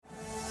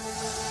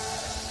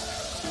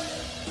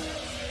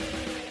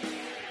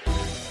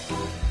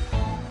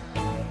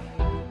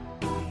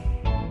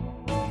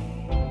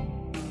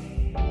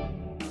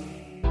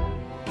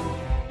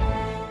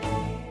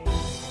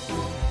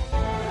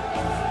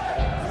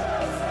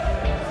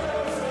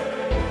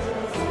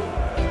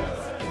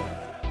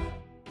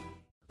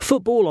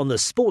Football on the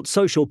Sports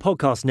Social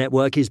Podcast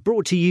Network is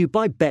brought to you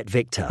by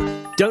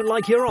BetVictor. Don't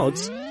like your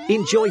odds?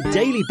 Enjoy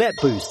daily bet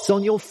boosts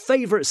on your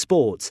favourite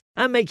sports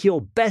and make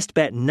your best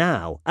bet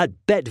now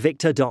at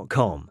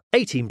betvictor.com.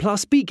 18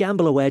 plus,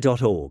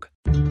 begambleaware.org.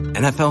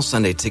 NFL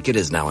Sunday Ticket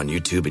is now on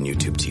YouTube and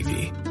YouTube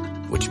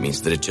TV, which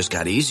means that it just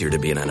got easier to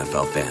be an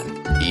NFL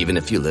fan, even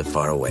if you live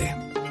far away.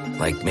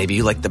 Like maybe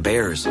you like the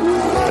Bears,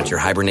 but you're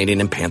hibernating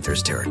in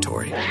Panthers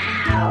territory.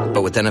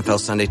 But with NFL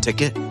Sunday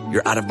Ticket,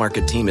 your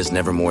out-of-market team is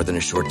never more than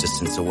a short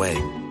distance away.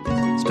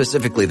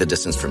 Specifically, the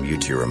distance from you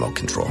to your remote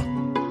control.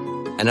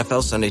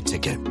 NFL Sunday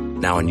Ticket,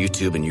 now on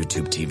YouTube and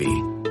YouTube TV.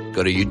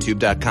 Go to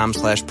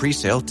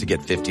youtube.com/presale to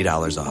get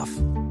 $50 off.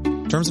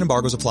 Terms and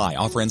embargoes apply.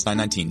 Offer ends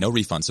 9/19. No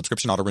refund.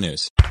 Subscription auto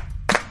renews.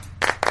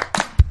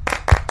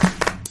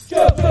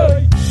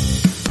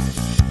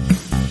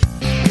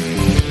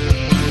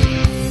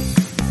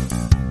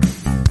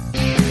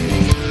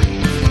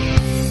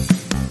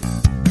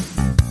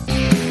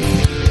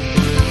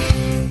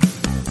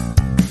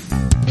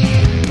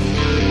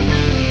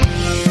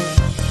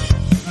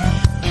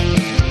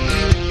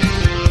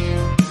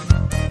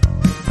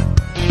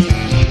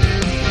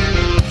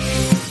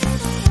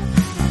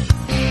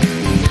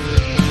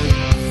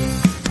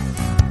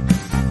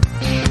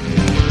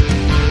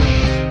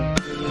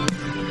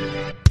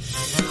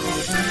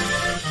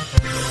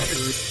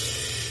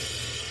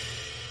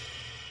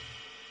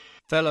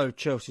 Fellow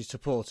Chelsea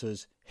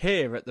supporters,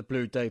 here at the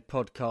Blue Day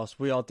podcast,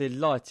 we are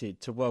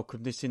delighted to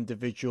welcome this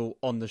individual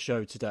on the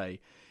show today.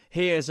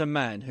 He is a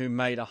man who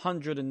made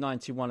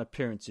 191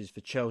 appearances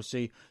for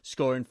Chelsea,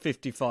 scoring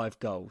 55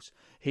 goals.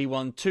 He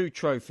won 2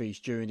 trophies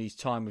during his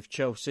time with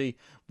Chelsea,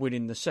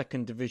 winning the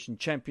Second Division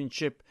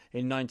Championship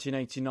in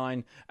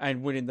 1989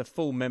 and winning the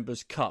Full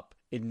Members' Cup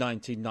in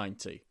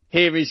 1990.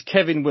 Here is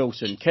Kevin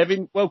Wilson.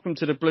 Kevin, welcome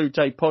to the Blue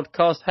Day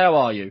podcast. How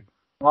are you?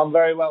 I'm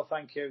very well,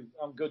 thank you.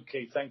 I'm good,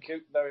 Keith. Thank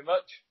you very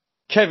much.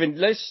 Kevin,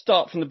 let's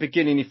start from the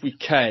beginning if we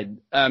can.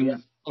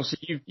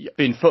 Obviously, you've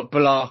been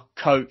footballer,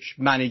 coach,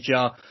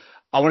 manager.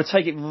 I want to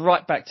take it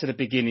right back to the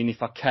beginning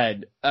if I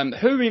can.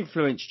 Who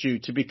influenced you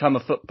to become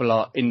a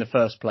footballer in the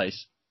first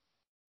place?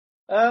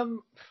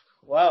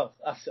 Well,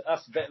 that's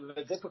a bit of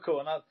a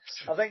difficult one.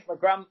 I think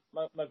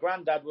my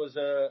granddad was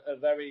a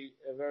very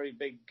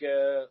big,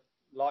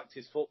 liked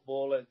his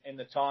football in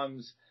the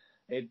times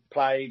he'd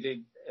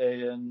played.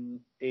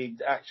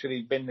 He'd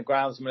actually been the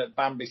groundsman at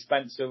Banbury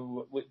Spencer,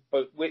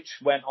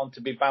 which went on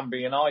to be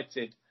Banbury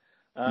United.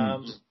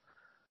 And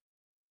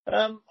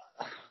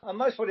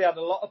most probably had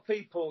a lot of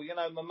people, you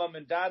know, my mum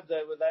and dad,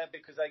 they were there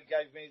because they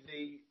gave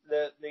me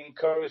the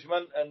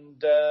encouragement,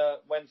 and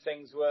when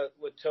things were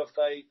tough,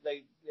 they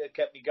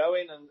kept me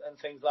going and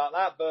things like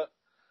that. But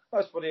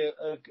most probably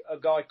a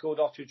guy called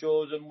Otter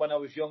Jordan when I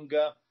was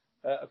younger,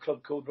 a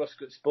club called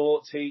Ruscott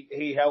Sports.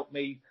 He helped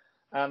me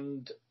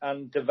and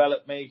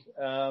developed me.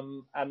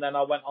 And then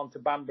I went on to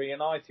Banbury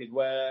United,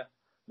 where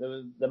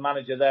the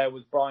manager there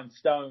was Brian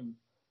Stone,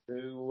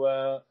 who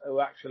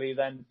actually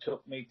then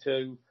took me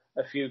to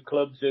a few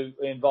clubs who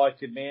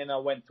invited me in. I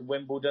went to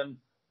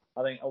Wimbledon.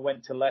 I think I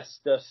went to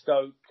Leicester,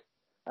 Stoke.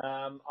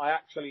 I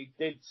actually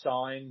did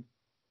sign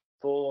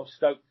for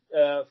Stoke,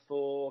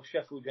 for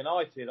Sheffield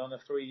United on a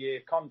 3-year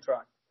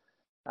contract.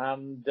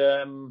 And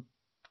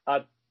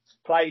I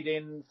played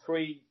in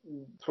three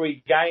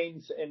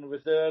games in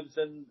reserves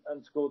and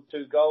scored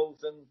 2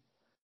 goals. And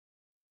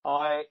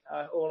I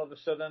all of a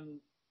sudden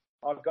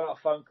I got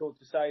a phone call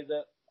to say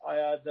that I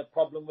had a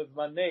problem with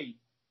my knee,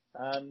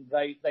 and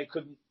they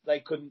couldn't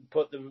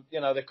put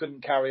they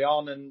couldn't carry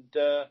on, and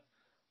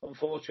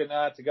unfortunately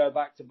I had to go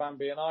back to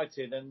Banbury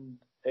United, and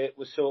it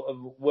was sort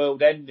of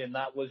world ending,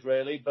 that was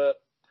really.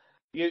 But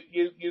you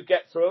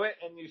get through it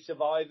and you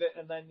survive it,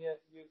 and then you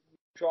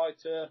try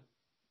to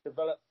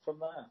develop from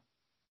there.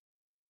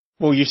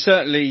 Well, you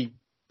certainly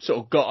sort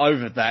of got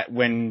over that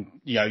when,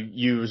 you know,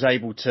 you was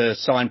able to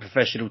sign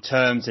professional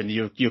terms and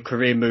your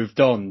career moved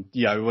on,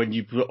 you know, when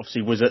you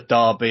obviously was at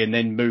Derby and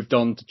then moved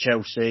on to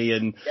Chelsea.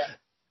 And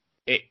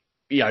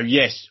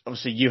yes,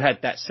 obviously you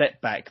had that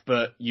setback,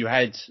 but you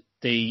had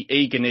the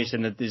eagerness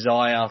and the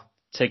desire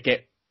to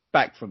get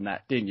back from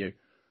that, didn't you?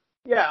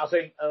 Yeah, I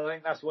think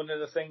that's one of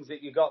the things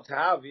that you got to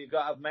have. You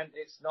got to have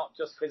it's not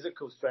just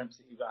physical strength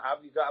that you got to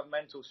have. You got to have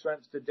mental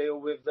strength to deal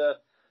with the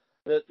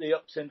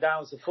ups and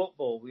downs of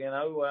football. You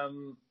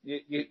know,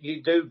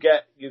 you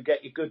get your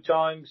good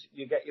times,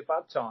 you get your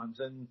bad times,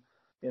 and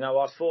you know,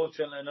 I was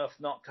fortunate enough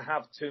not to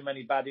have too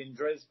many bad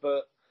injuries.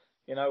 But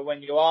you know,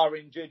 when you are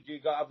injured, you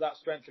got to have that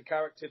strength of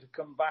character to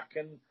come back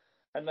and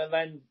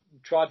then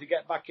try to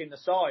get back in the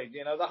side.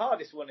 You know, the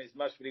hardest one is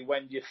mostly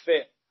when you're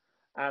fit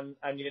and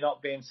you're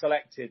not being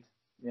selected.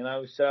 You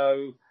know,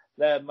 so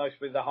they're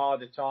mostly the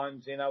harder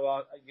times. You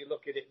know, you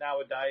look at it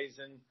nowadays,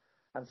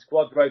 and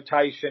squad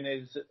rotation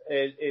is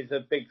a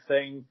big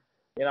thing.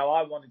 You know,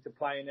 I wanted to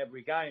play in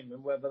every game,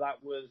 and whether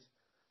that was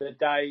the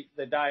day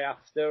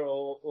after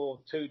or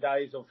 2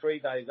 days or 3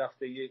 days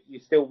after, you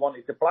still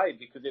wanted to play,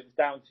 because it was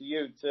down to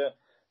you to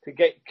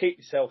keep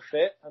yourself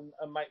fit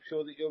and make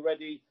sure that you're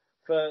ready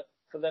for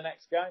the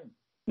next game.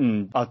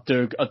 I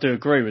do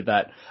agree with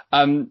that.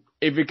 In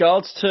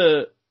regards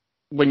to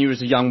when you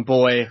was a young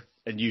boy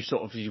and you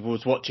sort of you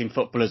was watching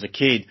football as a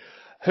kid,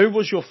 who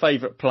was your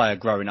favourite player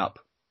growing up?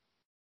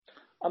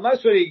 I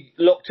mostly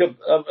looked up.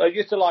 I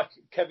used to like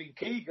Kevin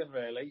Keegan,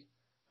 really.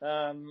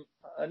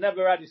 I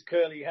never had his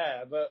curly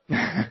hair, but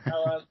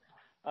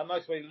I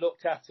mostly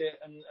looked at it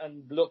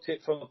and looked at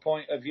it from a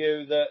point of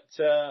view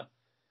that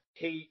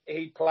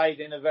he played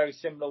in a very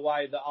similar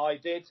way that I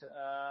did.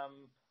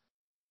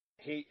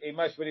 He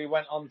mostly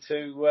went on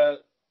to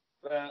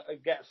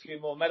get a few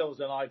more medals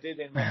than I did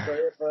in my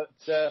career, but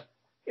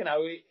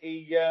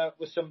he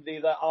was somebody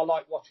that I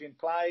liked watching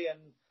play, and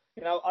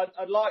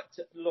I'd like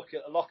to look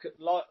at a lot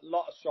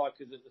of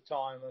strikers at the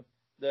time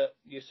that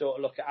you sort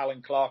of look at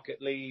Alan Clark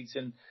at Leeds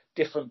and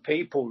different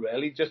people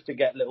really, just to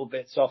get little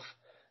bits off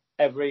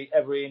every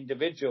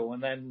individual,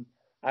 and then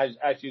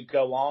as you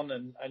go on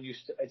and you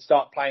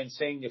start playing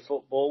senior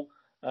football,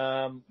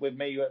 with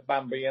me at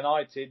Banbury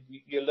United,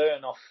 you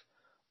learn off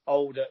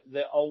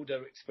the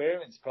older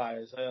experienced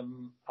players. I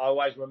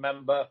always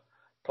remember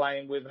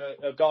playing with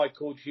a guy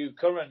called Hugh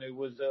Curran, who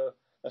was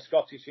a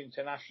Scottish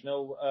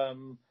international.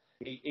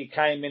 He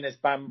came in as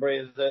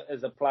Banbury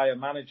as a player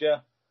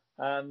manager,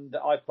 and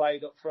I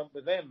played up front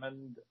with him.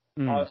 And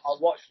I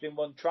watched him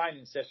one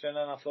training session,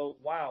 and I thought,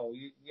 wow,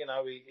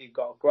 he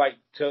got a great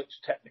touch.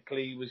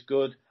 Technically, he was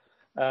good.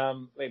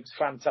 It was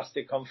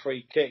fantastic on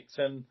free kicks,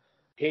 and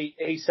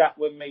he sat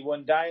with me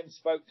one day and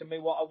spoke to me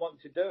what I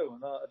want to do,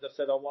 and I just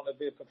said I want to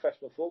be a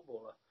professional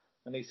footballer.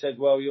 And he said,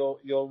 well,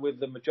 you're with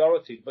the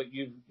majority, but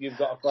you've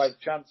got a great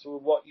chance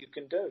with what you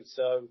can do.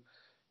 So,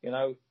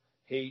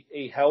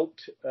 he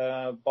helped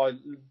by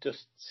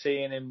just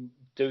seeing him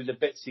do the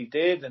bits he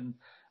did, and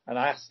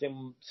I asked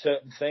him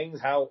certain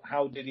things.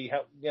 How did he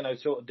help?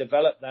 Sort of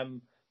develop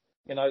them,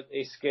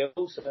 his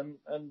skills,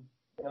 and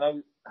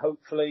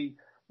hopefully,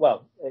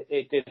 well,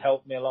 it did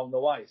help me along the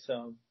way.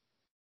 So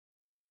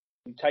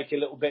you take a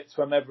little bits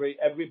from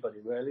everybody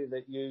really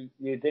that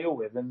you deal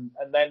with, and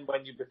then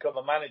when you become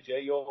a manager,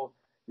 you're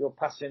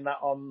passing that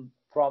on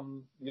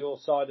from your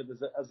side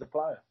as a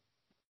player.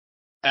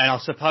 And I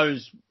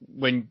suppose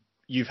when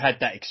you've had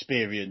that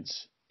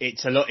experience,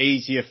 it's a lot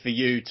easier for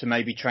you to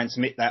maybe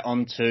transmit that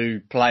onto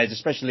players,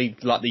 especially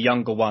like the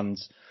younger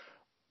ones,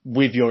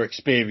 with your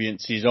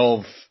experiences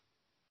of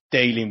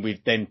dealing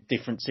with them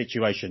different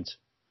situations.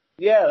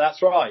 Yeah,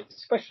 that's right.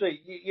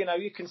 Especially,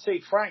 you can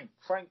see Frank.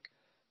 Frank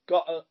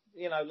got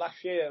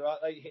last year,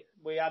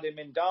 we had him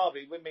in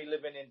Derby. With me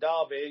living in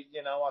Derby,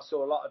 I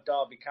saw a lot of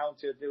Derby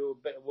County. I do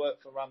a bit of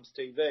work for Rams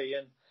TV,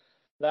 and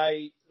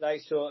they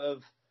sort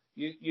of,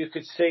 you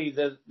could see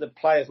the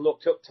players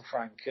looked up to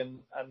Frank,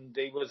 and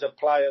he was a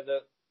player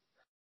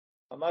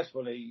that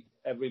mostly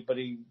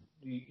everybody,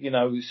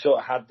 sort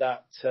of had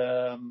that,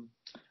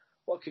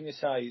 what can you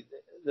say,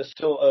 the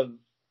sort of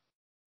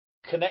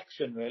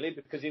connection really,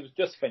 because he was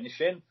just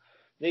finishing.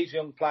 These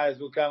young players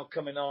were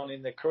coming on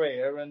in their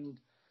career, and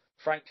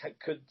Frank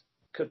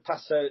could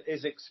pass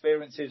his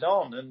experiences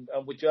on, and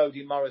with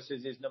Jody Morris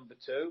as his number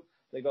 2,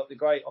 they got the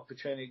great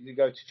opportunity to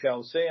go to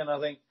Chelsea, and I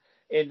think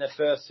in the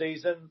first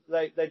season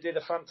they did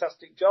a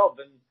fantastic job,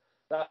 and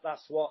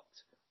that's what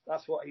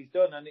he's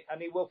done,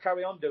 and he will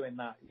carry on doing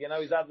that.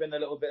 He's having a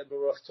little bit of a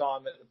rough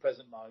time at the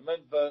present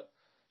moment, but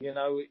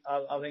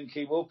I think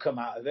he will come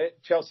out of it.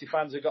 Chelsea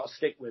fans have got to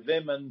stick with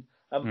him and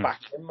back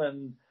him,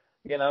 and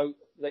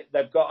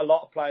they've got a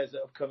lot of players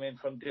that have come in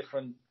from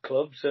different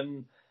clubs,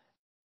 and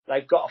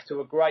they've got off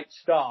to a great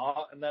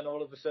start, and then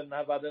all of a sudden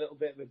have had a little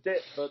bit of a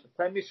dip. But the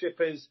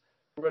Premiership is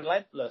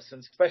relentless,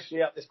 and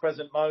especially at this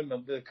present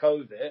moment with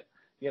COVID,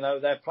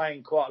 they're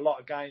playing quite a lot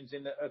of games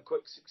in a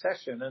quick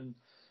succession, and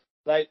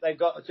they've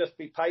got to just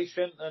be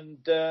patient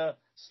and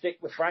stick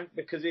with Frank,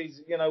 because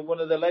he's one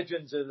of the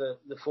legends of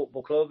the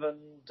football club, and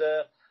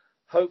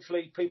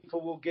hopefully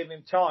people will give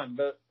him time.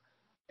 But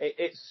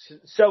it's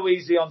so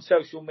easy on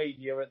social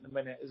media at the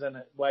minute, isn't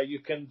it, where you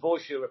can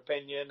voice your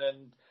opinion,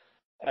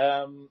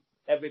 and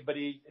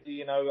everybody,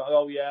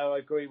 oh yeah, I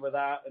agree with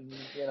that, and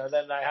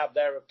then they have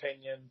their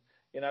opinion.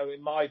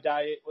 In my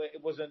day,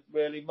 it wasn't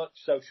really much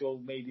social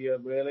media,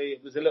 really.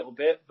 It was a little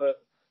bit,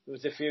 but there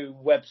was a few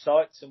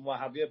websites and what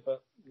have you.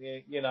 But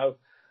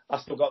I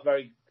still got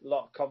a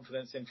lot of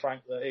confidence in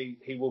Frank that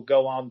he will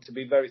go on to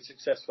be very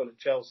successful at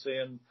Chelsea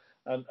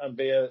and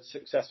be a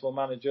successful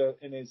manager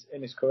in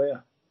his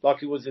career, like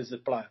he was as a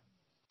player.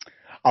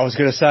 I was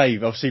going to say,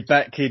 obviously,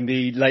 back in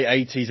the late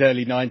 80s,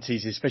 early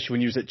 90s, especially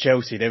when you was at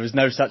Chelsea, there was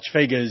no such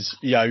thing as,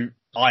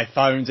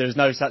 iPhones. There was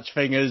no such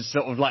thing as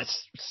sort of like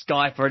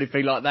Skype or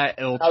anything like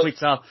that, or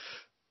Twitter.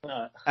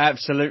 No.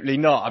 Absolutely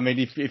not. I mean,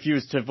 if you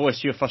was to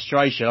voice your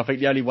frustration, I think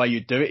the only way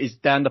you'd do it is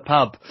down the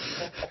pub.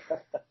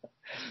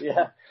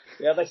 Yeah,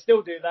 they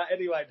still do that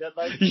anyway, don't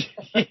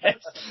they?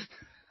 Yes.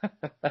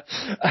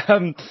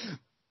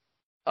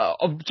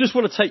 I just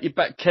want to take you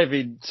back,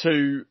 Kevin,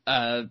 to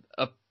a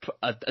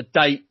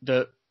date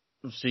that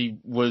obviously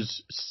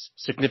was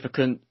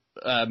significant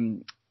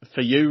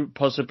for you,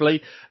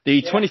 possibly.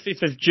 The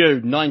 25th of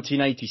June,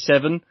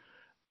 1987.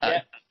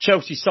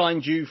 Chelsea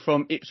signed you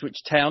from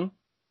Ipswich Town.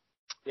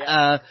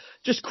 Yeah.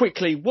 Just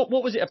quickly, what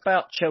was it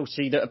about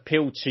Chelsea that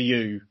appealed to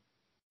you?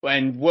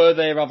 And were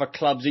there other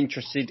clubs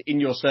interested in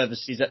your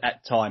services at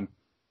that time?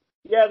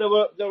 Yeah, there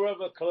were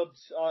other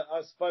clubs.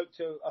 I spoke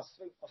to.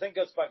 I think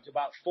I spoke to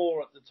about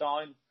 4 at the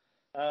time.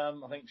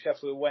 I think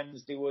Sheffield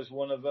Wednesday was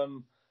one of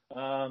them.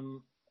 I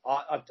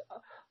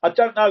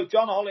don't know.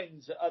 John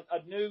Hollins. I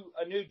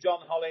knew John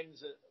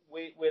Hollins.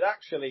 We'd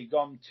actually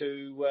gone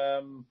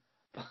to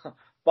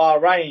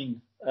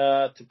Bahrain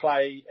to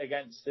play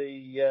against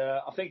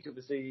the. I think it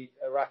was the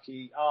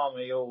Iraqi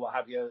army or what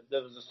have you.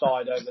 There was a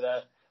side over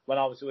there when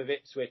I was with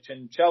Ipswich,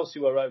 and Chelsea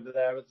were over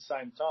there at the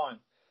same time.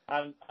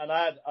 And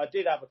I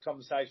did have a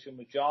conversation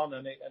with John,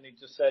 and he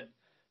just said,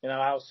 you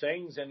know, how's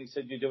things? And he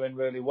said, you're doing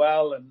really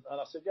well. And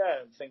I said,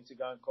 yeah, things are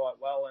going quite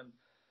well. And,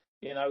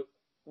 you know,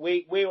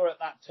 we were at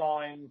that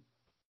time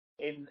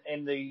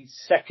in the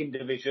 2nd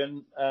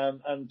division,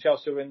 and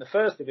Chelsea were in the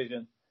 1st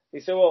division. He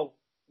said, well,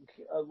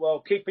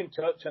 keep in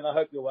touch, and I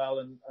hope you're well.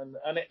 And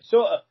it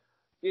sort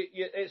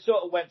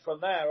of went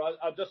from there.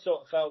 I just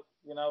sort of felt,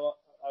 you know,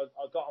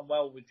 I got on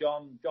well with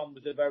John. John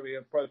was a very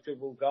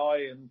approachable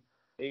guy, and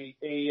he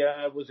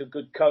was a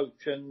good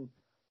coach. And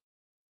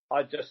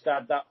I just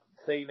had that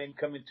feeling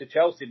coming to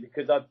Chelsea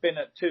because I'd been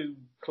at 2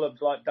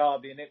 clubs like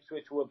Derby and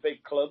Ipswich, who were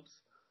big clubs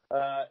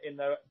in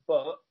there,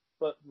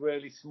 but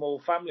really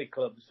small family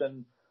clubs.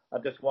 And I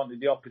just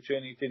wanted the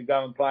opportunity to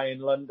go and play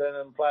in London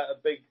and play at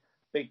a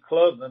big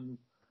club. And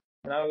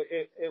you know,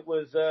 it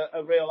was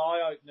a real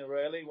eye opener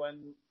really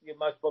when you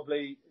most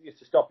probably used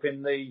to stop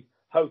in the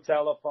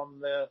hotel up on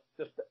the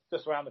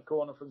just around the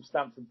corner from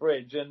Stamford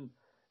Bridge, and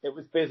it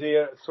was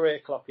busier at 3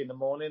 o'clock in the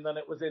morning than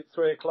it was at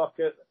 3 o'clock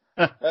in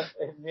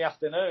the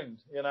afternoon.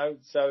 You know,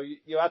 so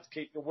you had to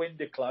keep your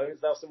window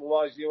closed,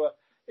 otherwise you were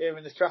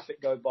hearing the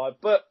traffic go by.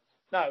 But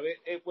no,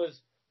 it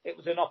was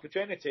an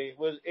opportunity.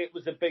 It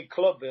was a big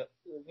club.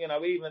 You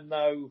know, even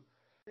though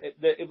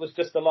it was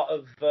just a lot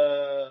of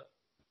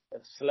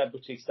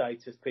celebrity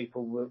status,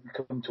 people would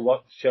come to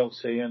watch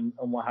Chelsea and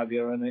what have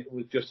you, and it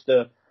was just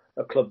a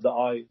club that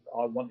I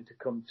wanted to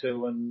come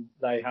to, and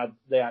they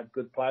had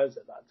good players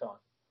at that time.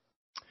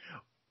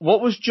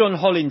 What was John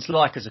Hollins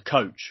like as a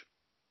coach?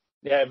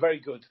 Yeah, very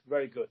good,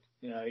 very good.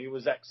 You know, he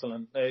was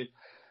excellent.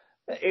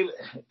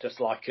 Just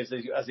like as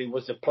he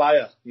was a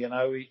player, you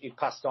know, he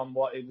passed on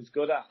what he was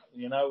good at,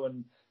 you know,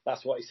 and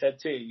that's what he said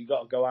to you. You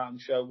got to go out and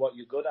show what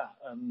you're good at.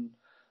 And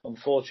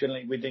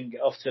unfortunately, we didn't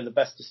get off to the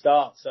best of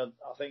starts. I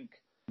think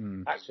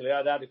actually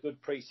I'd had a good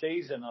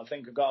pre-season. I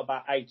think I got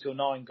about 8 or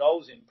 9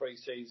 goals in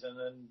pre-season,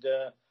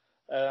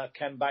 and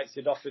Ken Bates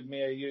had offered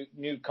me a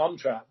new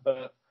contract,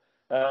 but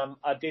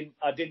I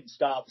didn't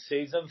start the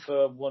season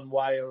for one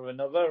way or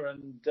another,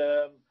 and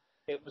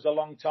it was a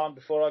long time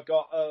before I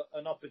got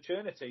an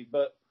opportunity.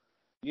 But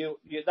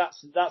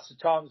that's the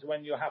times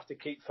when you have to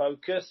keep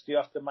focused. You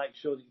have to make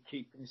sure that you're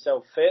keeping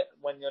yourself fit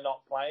when you're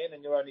not playing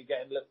and you're only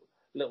getting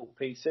little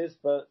pieces.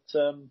 But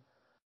you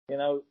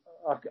know,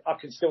 I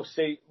can still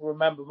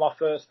remember my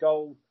first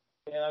goal,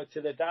 you know,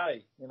 to the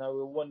day. You know,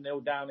 we were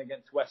 1-0 down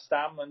against West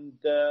Ham, and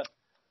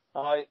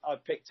I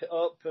picked it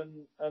up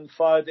and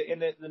fired it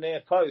in at the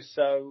near post.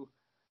 So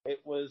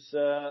it was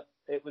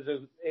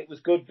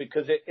good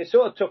because it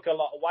sort of took a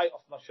lot of weight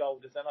off my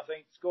shoulders. And I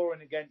think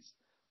scoring against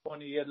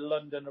one of your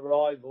London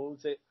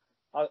rivals,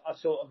 I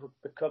sort of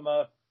become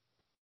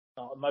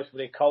not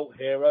mostly a cult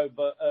hero,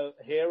 but a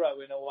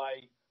hero in a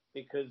way,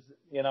 because,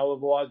 you know,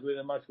 otherwise we'd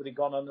have mostly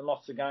gone on and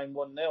lost the game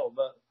 1-0.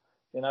 But,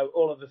 you know,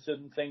 all of a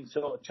sudden things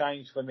sort of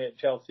changed for me at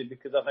Chelsea,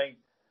 because I think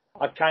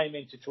I came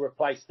in to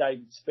replace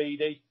David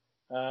Speedie,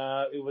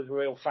 who was a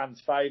real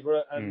fan's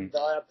favourite, and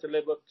I had to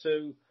live up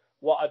to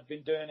what I'd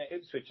been doing at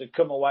Ipswich. I'd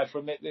come away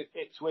from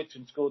Ipswich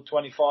and scored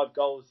 25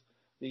 goals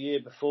the year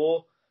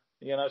before.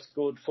 You know,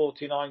 scored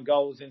 49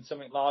 goals in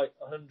something like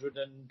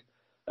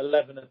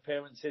 111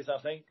 appearances, I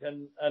think.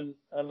 And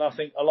I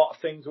think a lot of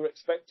things were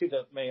expected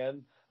of me.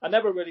 And I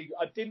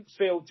didn't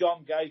feel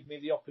John gave me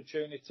the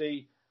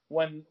opportunity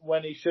when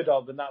he should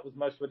have, and that was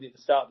mostly at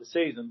the start of the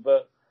season.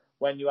 But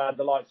when you had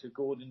the likes of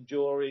Gordon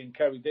Jury and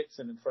Kerry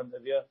Dixon in front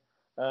of you,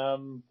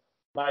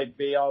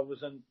 maybe I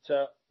wasn't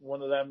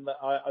one of them that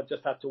I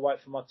just had to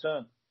wait for my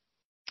turn.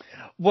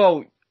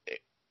 Well,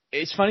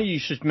 it's funny you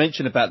should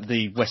mention about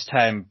the West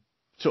Ham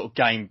sort of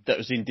game that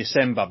was in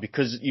December,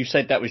 because you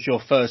said that was your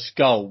first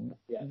goal.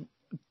 Yeah.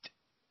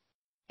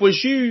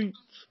 Was you,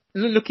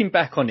 looking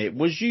back on it,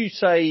 was you,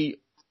 say,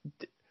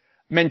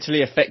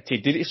 mentally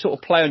affected? Did it sort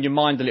of play on your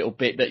mind a little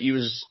bit that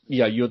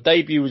your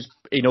debut was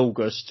in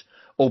August,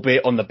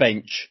 albeit on the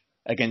bench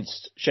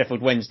against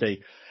Sheffield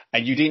Wednesday,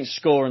 and you didn't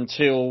score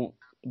until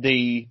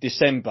the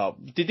December?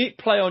 Did it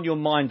play on your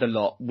mind a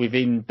lot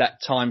within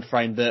that time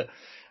frame that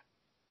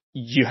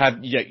you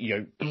have,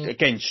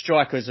 again,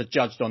 strikers are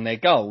judged on their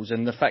goals,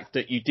 and the fact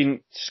that you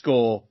didn't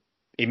score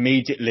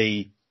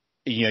immediately,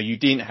 you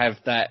didn't have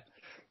that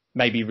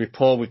maybe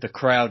rapport with the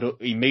crowd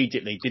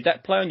immediately. Did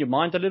that play on your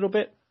mind a little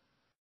bit?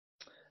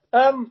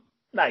 No,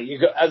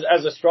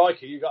 as a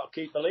striker, you got to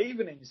keep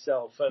believing in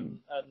yourself and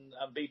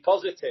be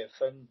positive.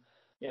 And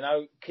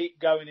keep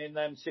going in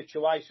them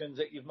situations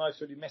that you've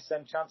most really missed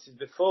them chances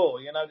before.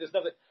 There's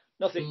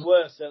nothing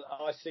worse than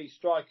I see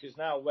strikers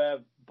now where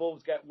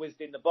balls get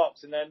whizzed in the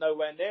box and they're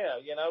nowhere near.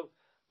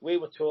 We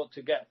were taught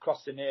to get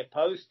across the near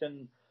post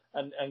and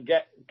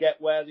get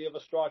where the other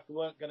striker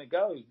weren't going to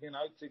go,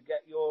 to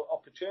get your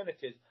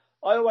opportunities.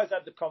 I always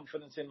had the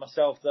confidence in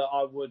myself that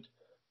I would,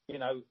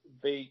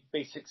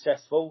 be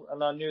successful,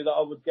 and I knew that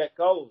I would get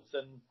goals,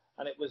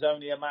 and it was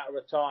only a matter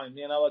of time.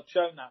 I'd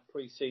shown that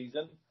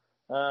pre-season,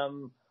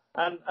 and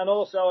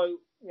also,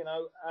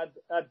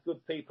 had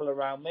good people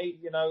around me.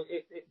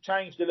 It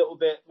changed a little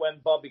bit when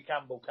Bobby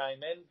Campbell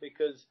came in,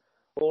 because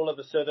all of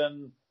a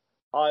sudden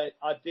I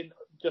didn't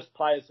just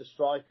play as a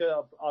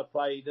striker. I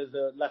played as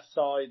a left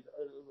side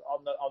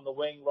on the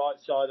wing, right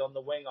side on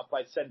the wing. I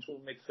played central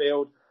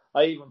midfield.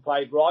 I even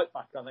played right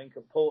back, I think,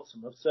 at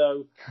Portsmouth.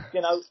 So,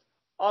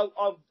 I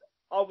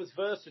was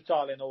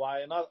versatile in a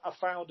way, and I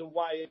found a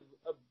way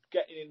of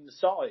getting in the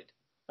side,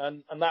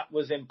 and that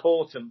was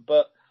important.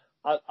 But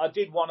I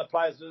did want to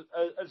play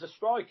as a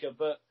striker,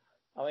 but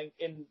I think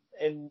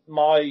in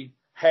my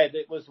head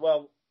it was,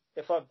 well,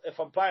 if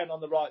I'm playing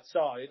on the right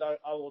side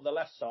or the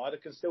left side, I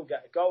can still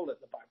get a goal at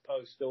the back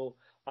post, or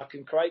I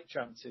can create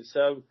chances.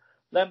 So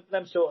them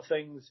sort of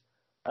things,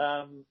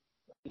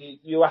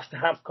 you have to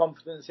have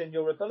confidence in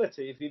your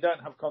ability. If you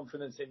don't have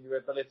confidence in your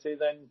ability,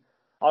 then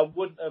I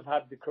wouldn't have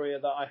had the career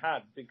that I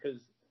had,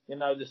 because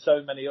there's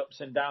so many ups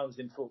and downs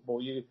in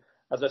football.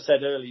 As I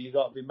said earlier, you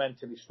got to be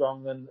mentally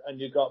strong and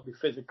you got to be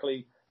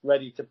physically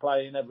ready to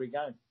play in every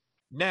game.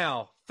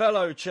 Now,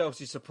 fellow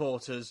Chelsea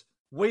supporters,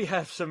 we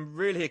have some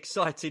really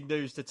exciting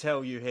news to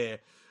tell you here.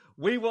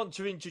 We want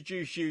to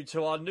introduce you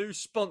to our new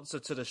sponsor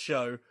to the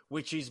show,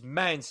 which is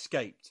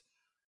Manscaped.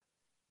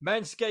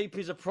 Manscaped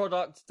is a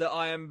product that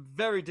I am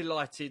very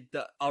delighted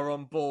that are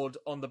on board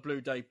on the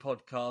Blue Day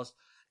podcast.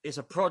 It's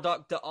a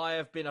product that I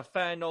have been a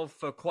fan of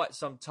for quite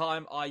some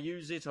time. I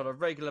use it on a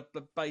regular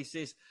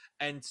basis.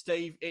 And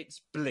Steve,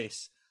 it's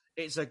bliss.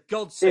 It's a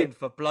godsend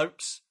for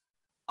blokes.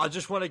 I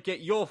just want to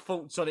get your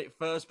thoughts on it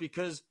first,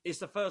 because it's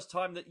the first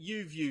time that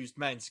you've used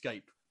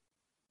Manscaped.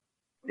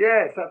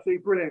 Yeah, it's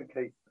absolutely brilliant,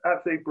 Keith.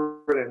 Absolutely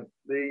brilliant.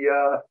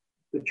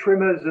 The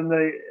trimmers and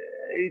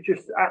it's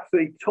just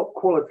absolutely top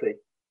quality.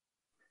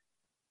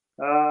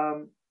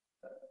 And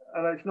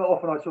it's not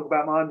often I talk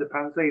about my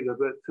underpants either,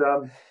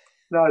 but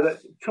no,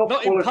 that's top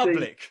not quality. Not in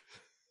public.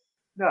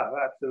 No,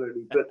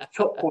 absolutely, but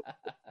top quality.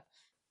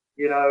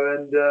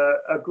 And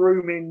a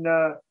grooming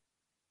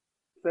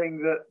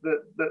thing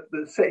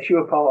that sets you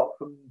apart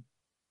from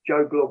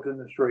Joe Bloggs in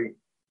the street.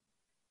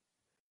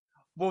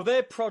 Well,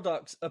 their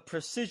products are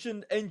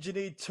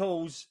precision-engineered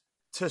tools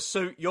to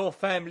suit your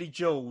family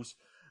jewels.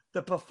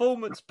 The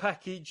Performance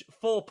Package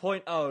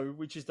 4.0,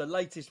 which is the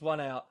latest one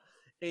out,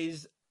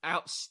 is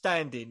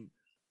outstanding.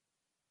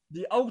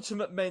 The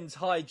ultimate men's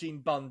hygiene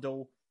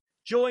bundle.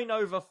 Join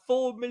over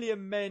 4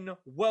 million men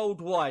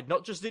worldwide,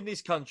 not just in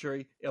this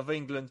country of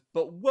England,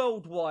 but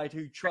worldwide,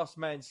 who trust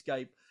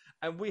Manscaped.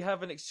 And we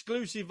have an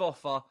exclusive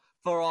offer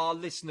for our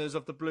listeners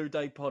of the Blue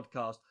Day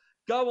podcast.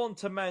 Go on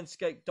to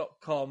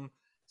manscaped.com,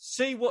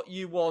 see what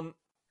you want,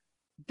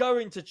 go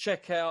into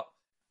checkout,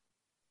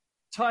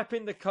 type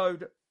in the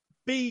code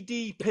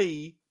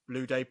BDP,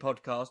 Blue Day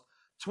podcast,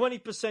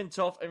 20%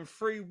 off and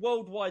free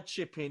worldwide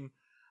shipping.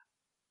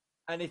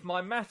 And if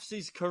my maths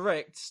is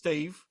correct,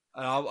 Steve,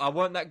 and I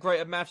weren't that great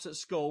at maths at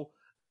school,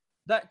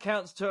 that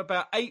counts to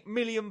about 8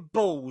 million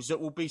balls that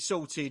will be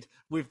sorted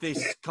with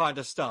this kind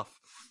of stuff.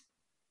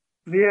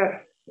 Yeah.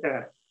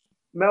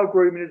 Male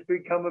grooming has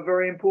become a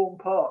very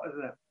important part,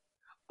 hasn't it?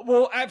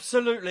 Well,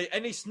 absolutely.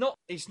 And it's not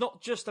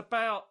just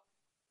about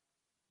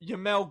your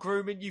male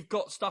grooming. You've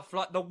got stuff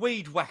like the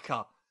Weed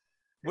Whacker,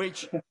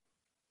 which,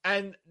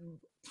 and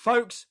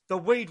folks, the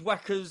Weed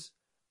Whackers,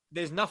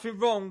 there's nothing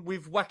wrong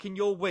with whacking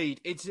your weed.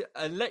 It's an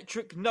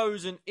electric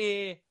nose and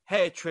ear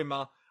hair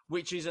trimmer,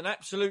 which is an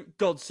absolute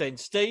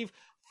godsend. Steve,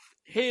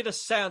 hear the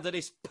sound of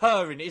this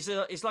purring.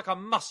 It's like a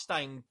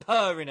Mustang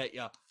purring at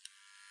you.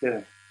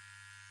 Yeah.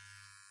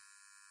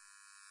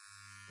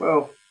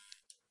 Well,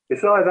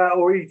 it's either that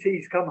or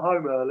ET's come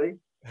home early.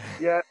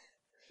 Yeah.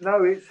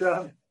 No, it's...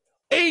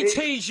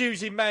 ET's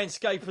using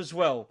Manscaped as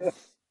well.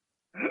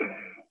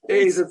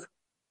 It is a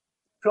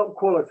top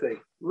quality.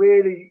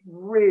 Really,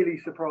 really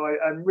surprised.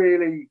 And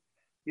really,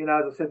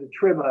 as I said, the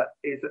trimmer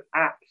is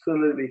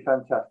absolutely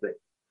fantastic.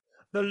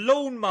 The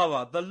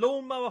lawnmower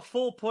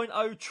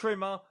 4.0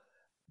 trimmer,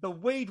 the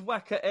Weed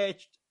Whacker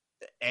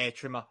hair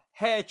trimmer,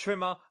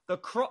 the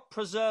Crop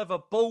Preserver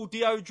ball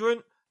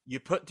deodorant. You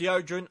put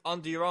deodorant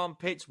under your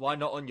armpits, why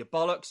not on your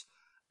bollocks?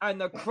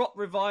 And the Crop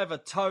Reviver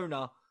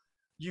toner.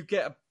 You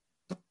get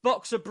a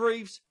box of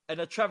briefs and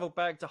a travel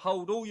bag to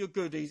hold all your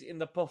goodies in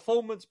the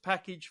Performance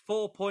Package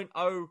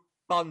 4.0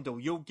 bundle.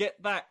 You'll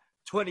get that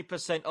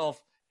 20%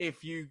 off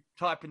if you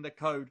type in the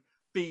code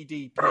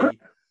BDP.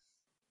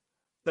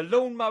 The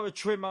lawnmower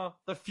trimmer,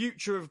 the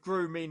future of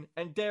grooming,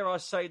 and dare I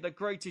say, the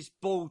greatest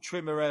ball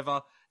trimmer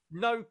ever.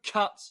 No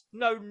cuts,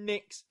 no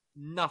nicks,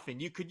 nothing.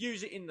 You could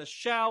use it in the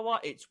shower.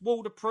 It's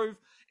waterproof.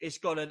 It's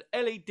got an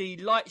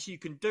LED light, so you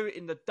can do it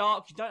in the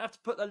dark. You don't have to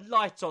put the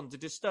light on to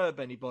disturb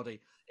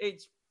anybody.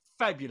 It's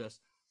fabulous.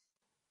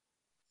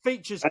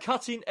 Features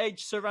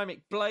cutting-edge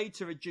ceramic blade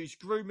to reduce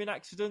grooming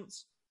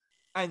accidents.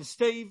 And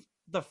Steve,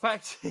 the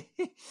fact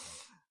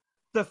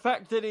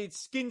that it's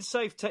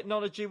skin-safe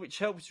technology, which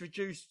helps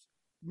reduce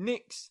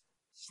nicks,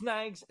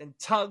 snags, and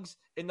tugs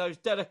in those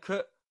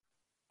delicate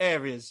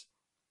areas.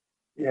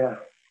 Yeah.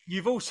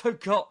 You've also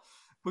got,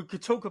 we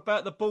could talk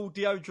about the ball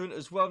deodorant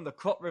as well, and the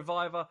crop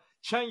reviver.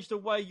 Change the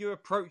way you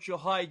approach your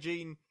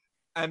hygiene.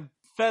 And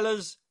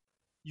fellas,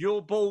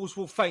 your balls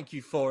will thank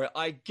you for it.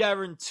 I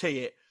guarantee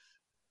it.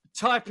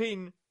 Type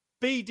in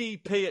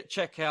BDP at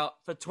checkout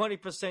for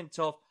 20%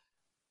 off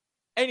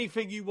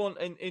anything you want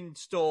in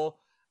store.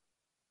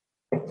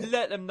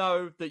 Let them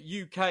know that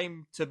you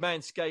came to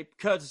Manscaped,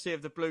 courtesy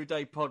of the Blue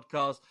Day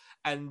podcast,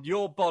 and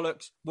your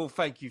bollocks will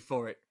thank you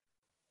for it.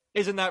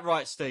 Isn't that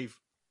right, Steve?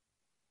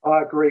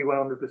 I agree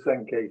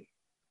 100%, Keith.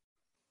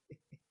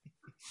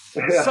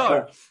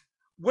 So,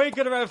 we're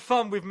going to have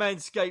fun with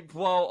Manscaped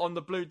while on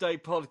the Blue Day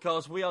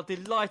podcast. We are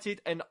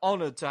delighted and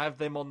honoured to have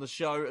them on the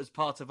show as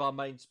part of our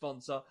main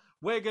sponsor.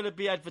 We're going to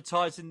be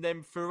advertising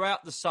them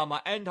throughout the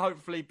summer and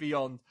hopefully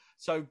beyond.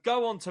 So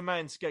go on to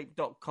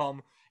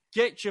manscaped.com,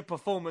 get your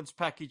Performance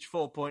Package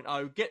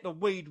 4.0, get the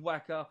Weed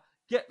Whacker,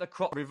 get the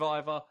Crop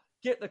Reviver,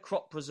 get the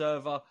Crop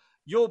Preserver.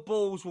 Your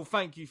balls will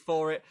thank you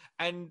for it,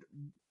 and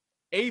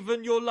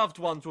even your loved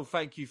ones will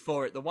thank you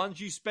for it. The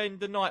ones you spend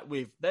the night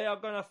with, they are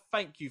going to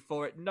thank you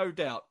for it, no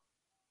doubt.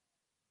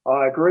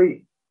 I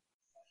agree.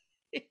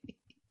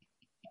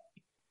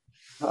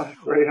 I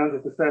agree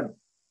 100%.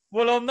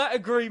 Well, on that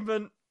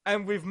agreement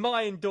and with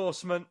my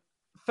endorsement,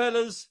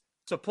 fellas,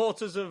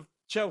 supporters of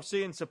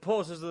Chelsea and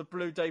supporters of the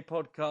Blue Day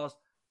podcast,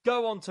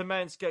 go on to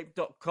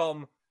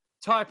manscaped.com,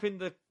 type in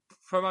the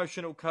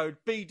promotional code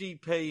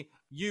BDP.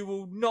 You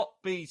will not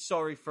be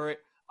sorry for it.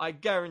 I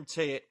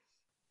guarantee it.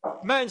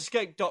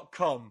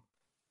 Manscaped.com.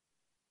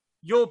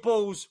 Your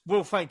balls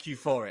will thank you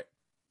for it.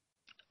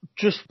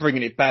 Just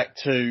bringing it back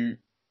to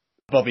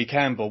Bobby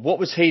Campbell, what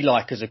was he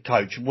like as a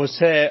coach? Was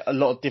there a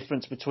lot of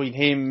difference between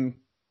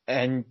him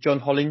and John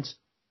Hollins?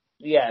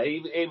 Yeah,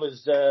 he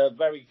was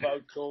very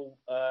vocal,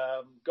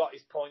 got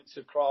his points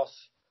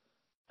across,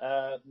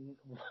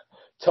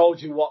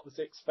 told you what was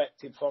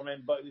expected from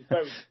him, but he was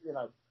very,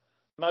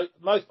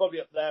 most probably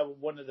up there were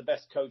one of the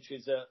best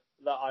coaches that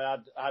I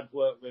had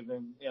worked with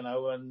him, and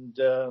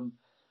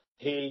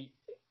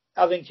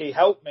I think he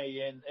helped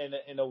me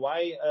in a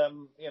way.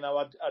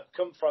 I'd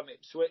come from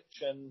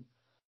Ipswich and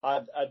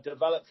I'd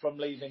developed from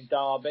leaving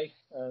Derby,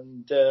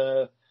 and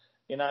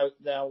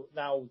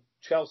now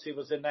Chelsea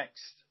was the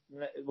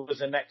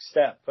next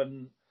step,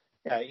 and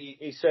yeah,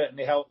 he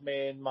certainly helped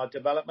me in my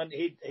development.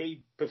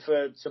 He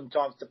preferred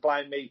sometimes to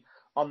play me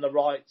on the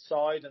right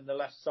side and the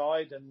left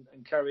side, and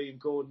Kerry and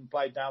Gordon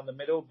played down the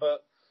middle.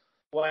 But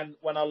when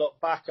I look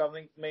back, I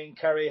think me and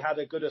Kerry had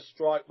a good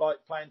strike right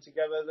playing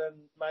together than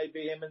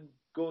maybe him and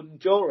Gordon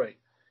Jury,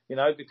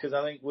 because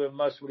I think we're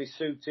mostly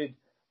suited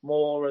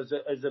more as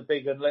a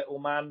big and little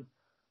man,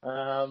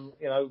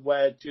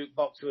 where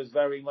Jukebox was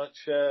very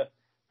much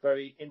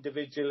very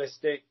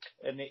individualistic,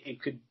 and he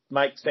could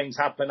make things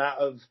happen out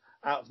of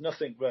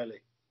nothing,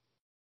 really.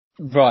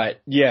 Right,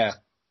 yeah.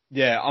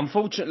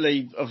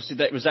 Unfortunately, obviously,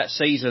 that was that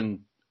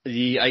season,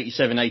 the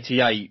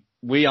 87-88.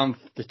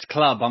 The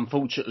club,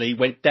 unfortunately,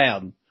 went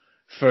down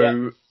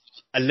through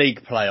a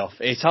league playoff.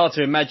 It's hard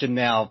to imagine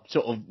now,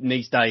 sort of,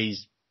 these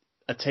days,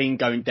 a team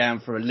going down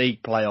for a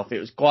league playoff. It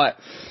was quite...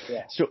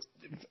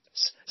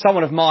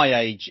 Someone of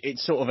my age,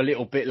 it's sort of a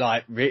little bit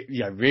like,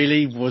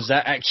 really? Was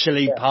that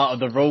actually part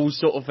of the rules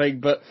sort of thing?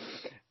 But,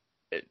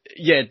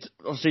 yeah,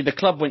 obviously the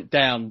club went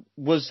down.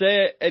 Was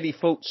there any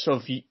thoughts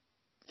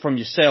from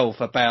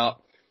yourself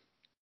about,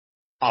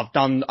 I've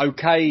done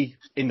okay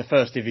in the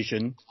first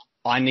division,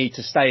 I need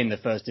to stay in the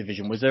first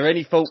division? Was there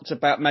any thoughts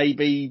about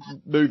maybe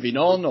moving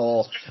on,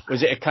 or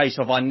was it a case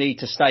of I need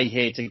to stay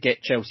here to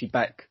get Chelsea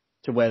back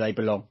to where they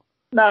belong?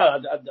 No,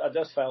 I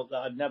just felt that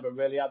I'd never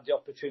really had the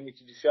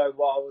opportunity to show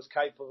what I was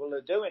capable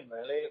of doing,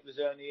 really. It was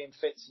only in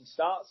fits and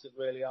starts that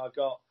really I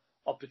got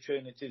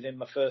opportunities in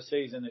my first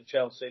season at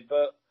Chelsea.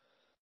 But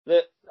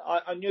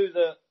I knew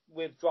that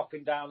with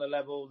dropping down a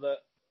level that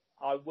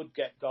I would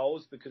get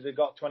goals, because I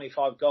got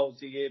 25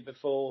 goals a year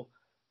before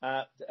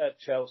at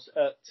Chelsea,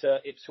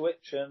 at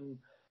Ipswich. And,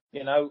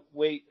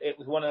 it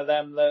was one of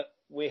them that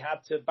we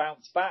had to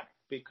bounce back,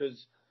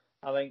 because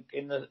I think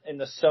in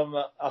the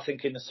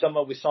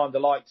summer we signed the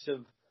likes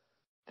of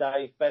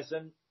Dave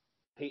Besan,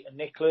 Peter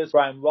Nicholas,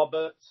 Brian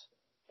Roberts,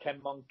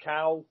 Ken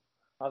Moncal.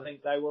 I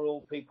think they were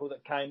all people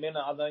that came in.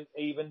 I think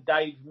even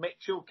Dave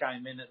Mitchell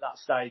came in at that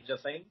stage,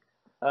 I think.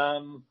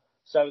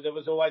 So there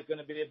was always going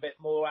to be a bit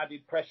more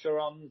added pressure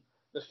on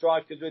the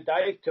strikers with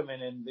Dave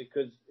coming in,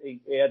 because he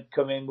had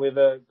come in with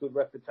a good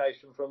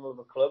reputation from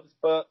other clubs.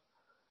 But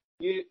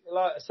you,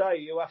 like I say,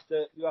 you have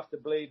to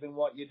believe in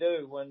what you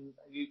do. When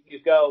you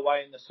go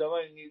away in the summer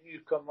and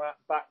you come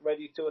back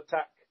ready to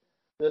attack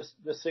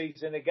the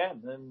season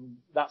again, and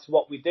that's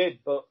what we did.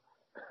 But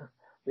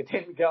we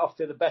didn't get off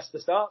to the best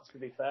of starts, to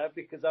be fair,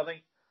 because I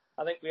think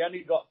we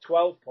only got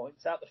 12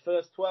 points out the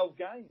first 12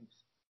 games,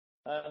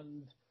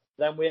 and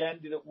then we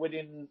ended up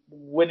winning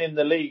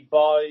the league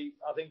by,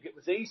 I think it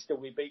was Easter.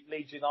 We beat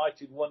Leeds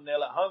United 1-0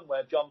 at home,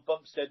 where John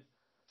Bumstead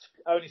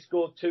only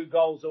scored 2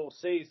 goals all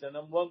season,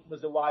 and one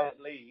was away at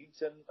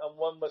Leeds, and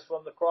one was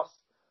from the cross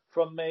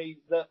from me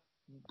that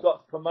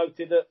got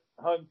promoted at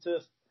home to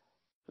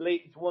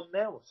Leeds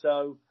 1-0.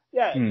 So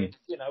yeah, it's,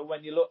 you know,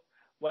 when you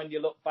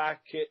look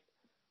back,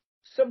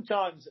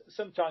 sometimes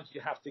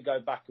you have to go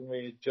back and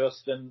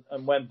readjust.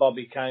 And when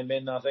Bobby came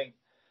in, I think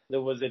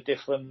there was a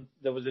different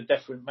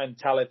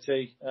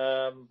mentality.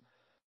 And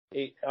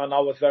I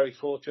was very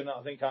fortunate.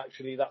 I think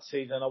actually that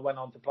season I went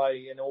on to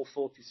play in all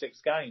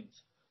 46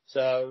 games.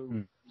 So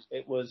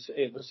it was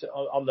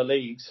on the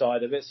league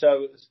side of it.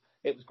 So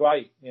it was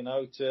great, you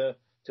know, to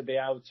be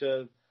able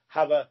to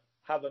have a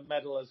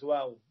medal as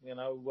well, you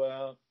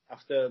know,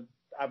 after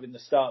having the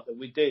start that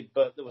we did.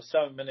 But there were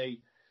so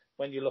many.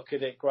 When you look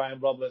at it, Graham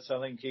Roberts, I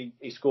think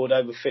he scored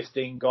over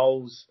 15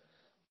 goals.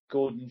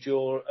 Gordon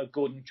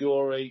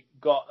Jury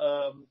got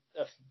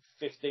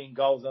 15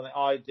 goals, I think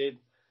I did.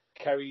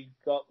 Kerry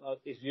got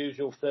his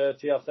usual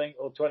 30, I think,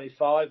 or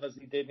 25, as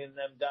he did in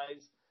them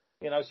days.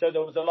 You know, so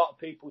there was a lot of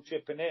people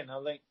chipping in.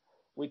 I think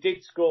we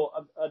did score.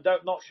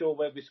 Not sure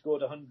whether we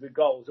scored 100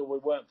 goals or we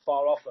weren't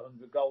far off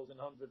 100 goals and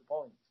 100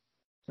 points.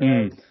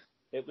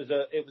 It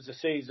was a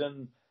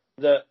season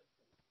that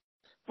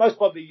most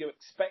probably you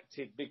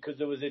expected, because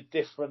there was a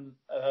different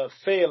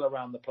feel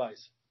around the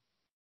place.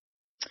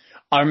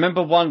 I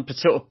remember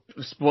sort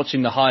of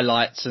watching the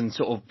highlights and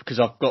sort of, because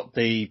I've got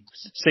the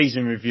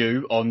season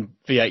review on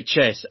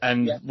VHS,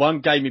 and one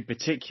game in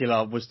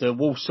particular was the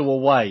Walsall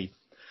away,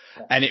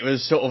 and it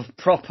was sort of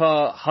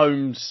proper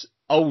Holmes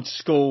old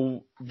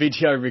school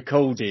video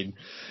recording.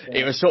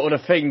 It was sort of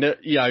the thing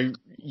that, you know,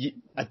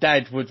 a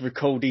dad would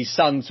record his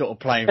son sort of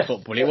playing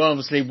football. It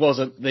obviously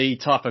wasn't the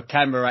type of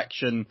camera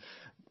action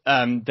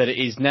that it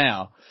is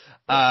now.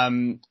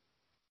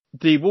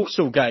 The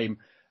Walsall game,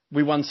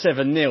 we won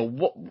 7-0.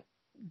 What,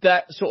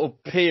 that sort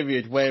of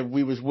period where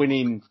we was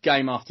winning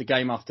game after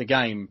game after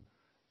game,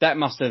 that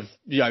must have,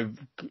 you know,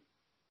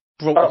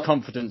 brought the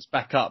confidence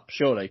back up,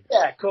 surely.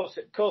 Yeah, of course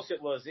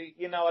it was.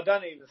 You know, I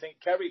don't even think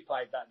Kerry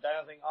played that day.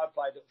 I think I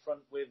played up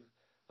front with,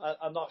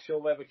 I'm not sure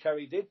whether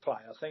Kerry did play.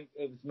 I think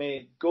it was me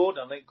and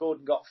Gordon. I think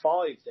Gordon got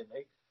 5, didn't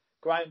he?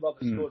 Graham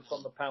Roberts scored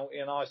from the penalty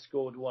and I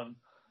scored 1.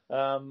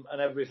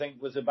 And everything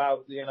was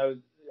about, you know,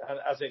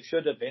 as it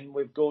should have been,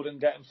 with Gordon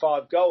getting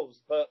 5 goals.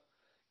 But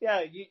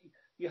yeah,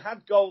 you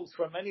had goals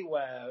from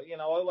anywhere. You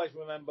know, I always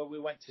remember we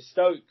went to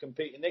Stoke and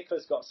Peter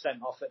Nicholas got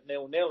sent off at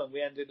 0-0 and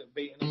we ended up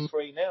beating them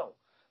 3-0.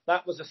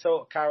 That was the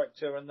sort of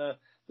character and the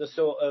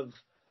sort of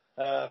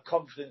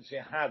confidence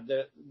you had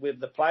with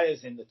the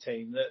players in the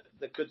team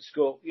that could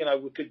score. You know,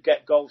 we could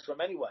get goals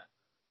from anywhere.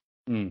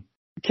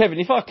 Kevin,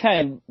 if I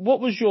can, what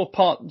was your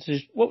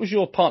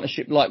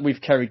partnership like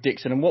with Kerry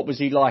Dixon, and what was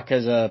he like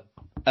as a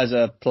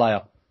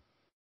player?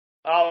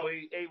 Oh,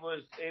 he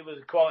was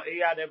quality.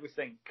 He had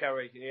everything,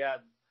 Kerry.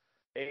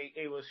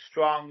 He was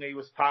strong. He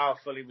was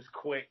powerful. He was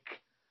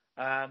quick,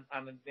 and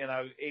you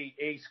know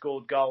he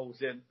scored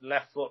goals in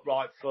left foot,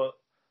 right foot,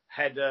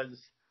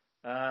 headers.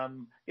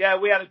 Yeah,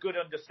 we had a good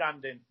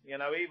understanding. You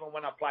know, even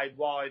when I played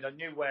wide, I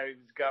knew where he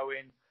was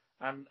going,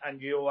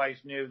 and you always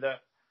knew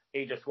that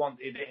he just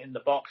wanted it in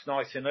the box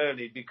nice and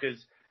early,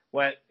 because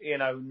when, you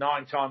know,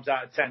 9 times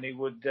out of 10 he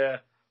would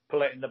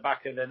pull it in the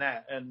back of the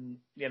net, and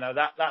you know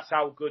that's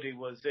how good he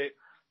was.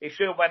 He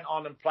should have went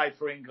on and played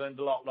for England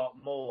a lot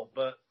more,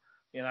 but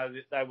you know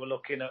they were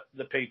looking at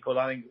the people.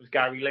 I think it was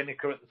Gary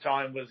Lineker at the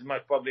time was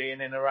most probably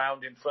in and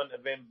around in front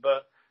of him,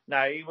 but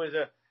no, he was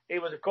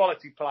a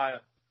quality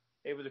player.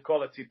 He was a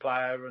quality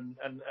player,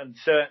 and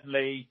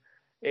certainly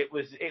it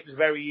was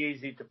very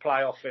easy to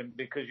play off him,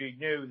 because you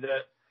knew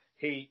that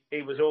he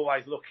was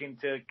always looking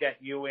to get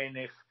you in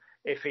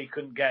if he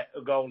couldn't get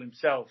a goal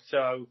himself.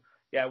 So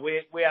yeah,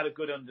 we had a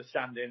good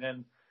understanding,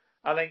 and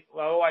I think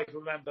I always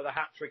remember the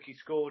hat trick he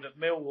scored at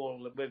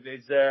Millwall with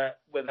his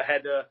with a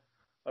header,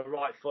 a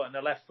right foot and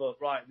a left foot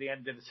right at the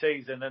end of the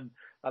season, and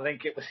I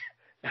think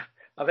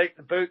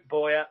the boot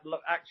boy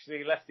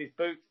actually left his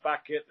boots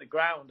back at the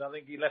ground. I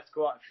think he left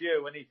quite a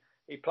few, and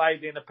he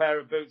played in a pair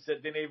of boots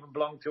that didn't even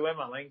belong to him,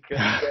 I think,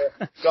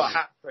 and got a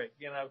hat trick,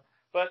 you know.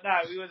 But no,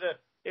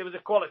 he was a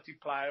quality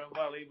player, and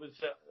well, he was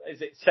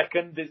is it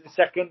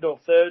second or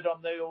third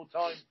on the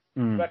all-time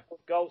record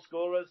goal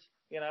scorers.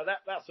 You know,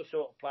 that's the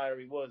sort of player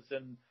he was,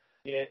 and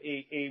yeah,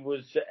 he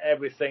was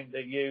everything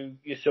that you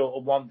sort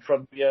of want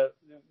from your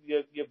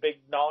big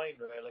 9,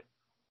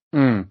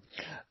 really.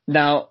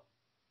 Now,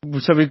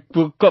 so we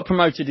got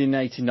promoted in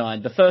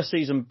 '89. The first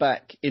season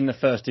back in the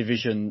first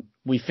division,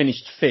 we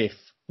finished 5th,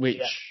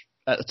 which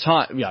at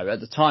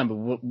the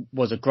time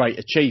was a great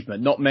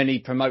achievement. Not many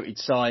promoted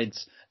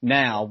sides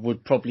now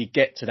would probably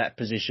get to that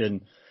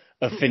position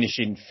of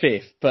finishing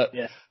 5th, but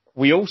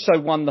we also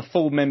won the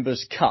Full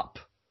Members Cup.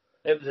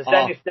 It was a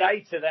Zenith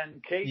Data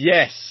then, Keith.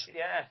 Yes.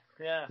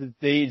 Yeah.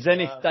 The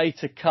Zenith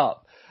Data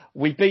Cup.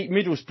 We beat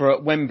Middlesbrough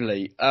at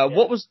Wembley.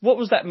 What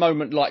was that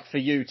moment like for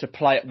you to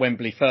play at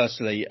Wembley,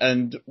 firstly,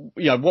 and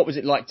what was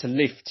it like to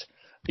lift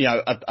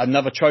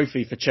another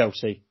trophy for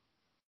Chelsea?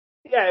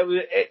 Yeah,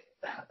 being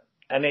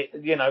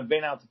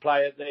able to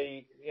play at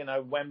the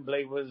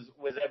Wembley was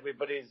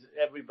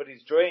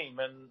everybody's dream,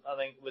 and I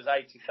think it was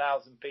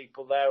 80,000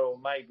 people there, or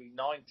maybe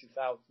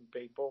 90,000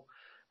 people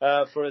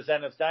for a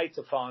Zenith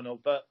Data final.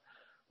 But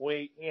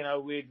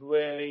we'd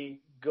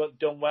really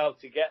done well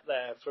to get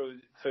there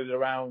through the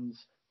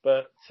rounds.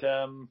 But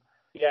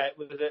it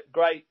was a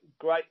great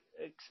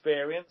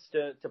experience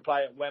to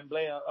play at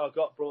Wembley. I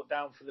got brought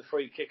down for the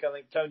free kick. I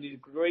think Tony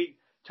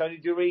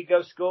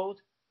Dorigo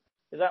scored.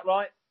 Is that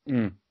right?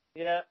 Mm.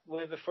 Yeah,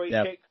 with a free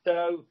kick.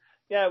 So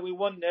we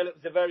 1-0. It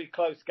was a very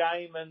close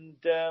game, and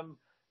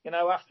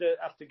after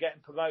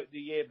getting promoted the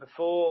year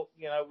before,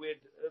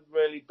 we'd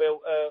really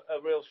built a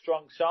real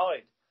strong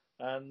side,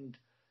 and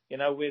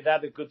we'd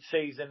had a good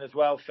season as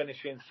well,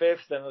 finishing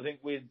 5th, and I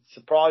think we'd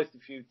surprised a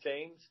few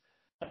teams,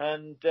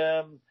 and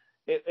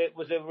it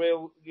was a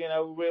real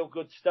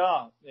good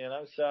start.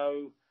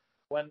 So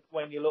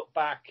when you look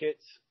back,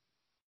 it's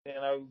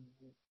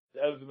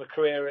over my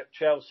career at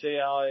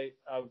Chelsea, I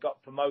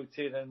got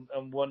promoted and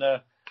won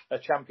a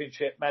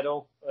championship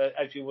medal,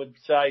 as you would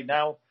say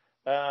now.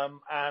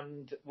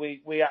 And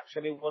we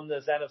actually won the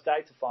Zenith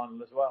Data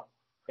final as well.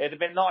 It'd have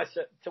been nice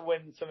to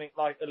win something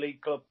like the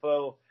League Cup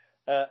or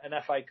an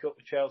FA Cup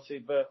with Chelsea,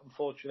 but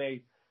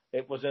unfortunately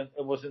it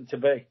wasn't to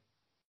be.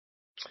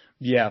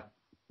 Yeah.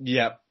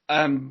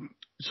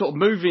 Sort of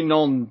moving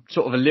on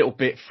sort of a little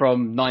bit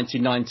from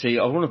 1990,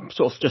 I want to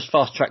sort of just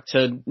fast track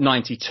to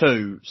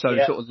 92. So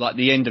sort of like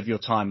the end of your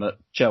time at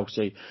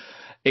Chelsea.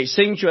 It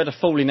seems you had a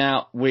falling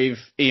out with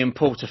Ian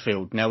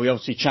Porterfield. Now, we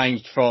obviously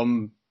changed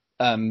from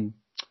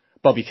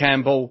Bobby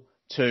Campbell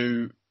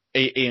to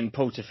Ian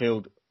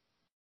Porterfield.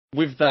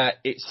 With that,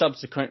 it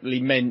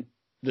subsequently meant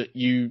that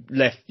you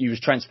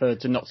was transferred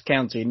to Notts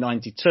County in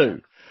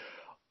 92.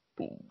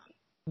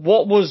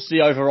 What was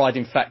the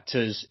overriding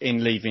factors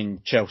in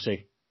leaving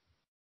Chelsea?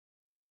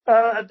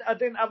 I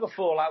didn't have a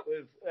fallout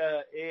with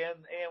Ian.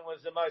 Ian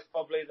was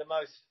probably the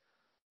most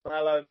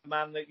mellow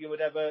man that you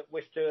would ever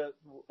wish to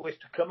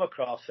come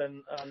across,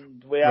 and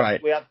we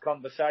had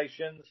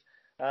conversations.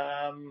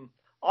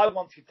 I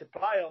wanted to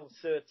play. I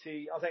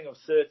think I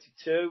was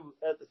 32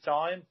 at the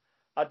time.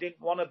 I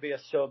didn't want to be a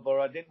sub, or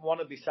I didn't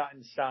want to be sat in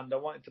the stand. I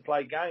wanted to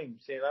play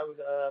games,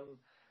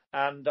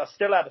 and I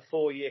still had a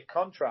 4-year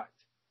contract,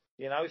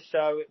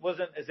 so it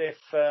wasn't as if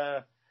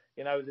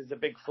there's a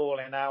big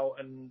falling out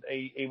and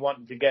he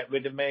wanted to get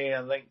rid of me.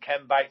 I think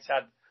Ken Bates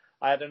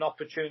I had an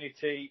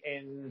opportunity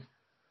in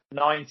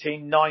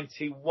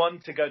 1991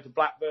 to go to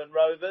Blackburn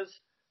Rovers,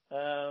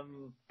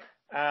 and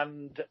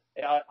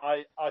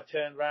I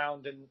turned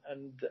round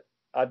and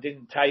I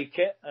didn't take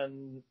it,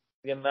 and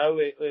it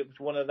was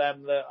one of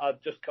them that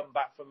I'd just come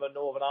back from a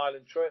Northern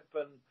Ireland trip,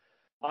 and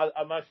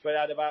I mostly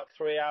had about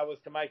 3 hours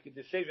to make a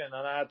decision,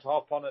 and I had to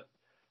hop on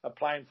a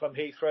plane from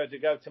Heathrow to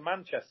go to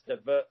Manchester,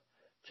 but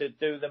to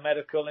do the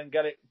medical and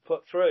get it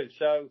put through.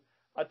 So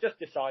I just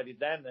decided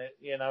then that,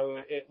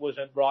 it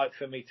wasn't right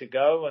for me to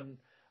go, and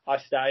I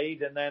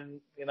stayed. And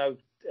then, a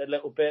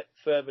little bit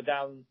further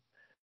down,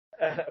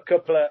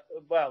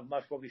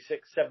 most probably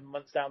 6-7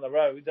 months down the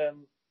road,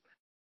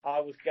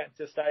 I was getting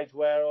to a stage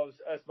where I was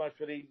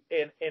mostly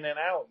in and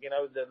out.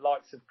 The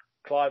likes of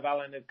Clive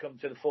Allen had come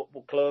to the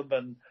football club,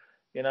 and,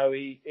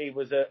 he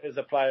was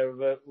a player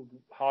of a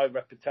high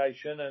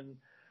reputation, and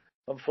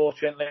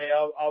unfortunately,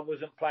 I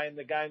wasn't playing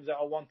the games that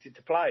I wanted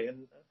to play,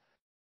 and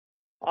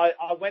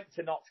I went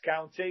to Notts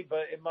County,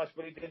 but it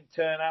mostly didn't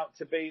turn out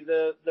to be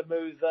the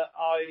move that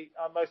I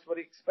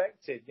mostly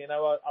expected.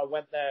 I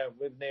went there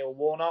with Neil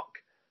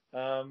Warnock.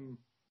 I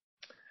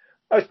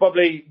most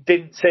probably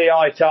didn't see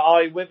eye to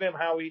eye with him,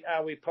 how he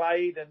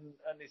played and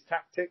his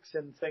tactics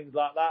and things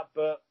like that,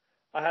 but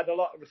I had a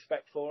lot of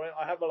respect for him.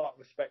 I have a lot of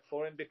respect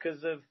for him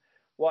because of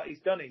what he's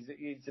done.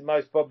 He's the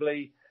most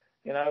probably,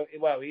 he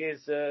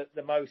is the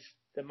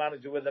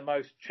manager with the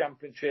most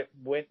championship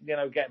win,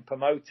 getting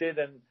promoted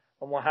and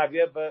what have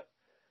you. But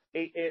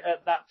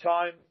at that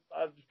time,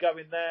 I was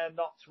going there.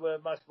 Notts were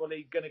most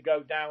probably going to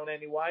go down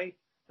anyway.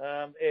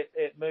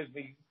 It moved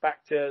me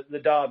back to the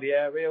Derby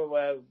area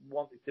where I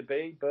wanted to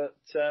be. But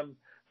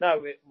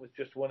no, it was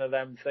just one of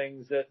them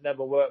things that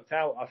never worked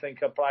out. I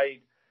think I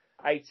played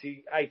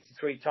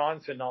 83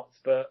 times for Notts,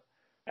 but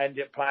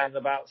ended up playing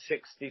about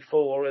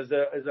 64 as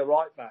a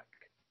right back.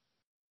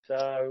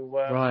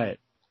 So right.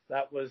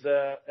 That was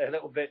a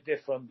little bit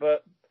different,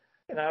 but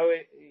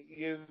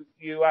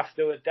you have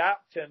to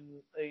adapt,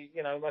 and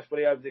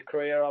mostly over the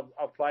career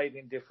I've played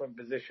in different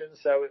positions,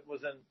 so it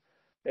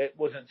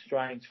wasn't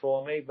strange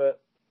for me. But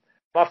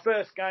my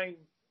first game,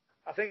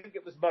 I think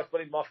it was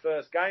mostly my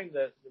first game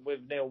that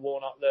with Neil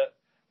Warnock, that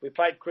we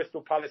played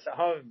Crystal Palace at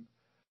home.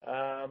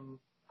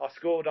 I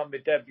scored on my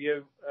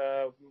debut.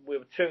 We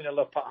were 2-0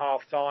 up at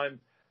half time.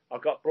 I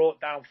got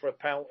brought down for a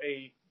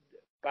penalty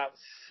about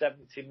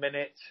 70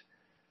 minutes.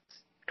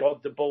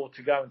 Got the ball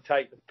to go and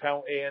take the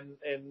penalty,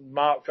 and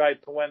Mark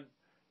Draper went,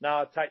 "No,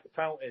 I'll take the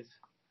penalties."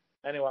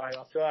 anyway, I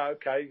thought, oh,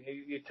 okay,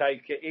 you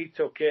take it. He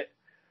took it.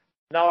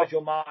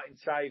 Nigel Martin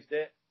saved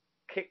it,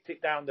 kicked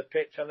it down the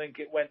pitch. I think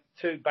it went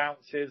 2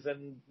 bounces,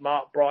 and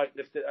Mark Bright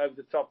lifted it over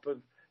the top of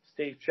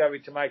Steve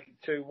Cherry to make it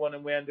 2-1,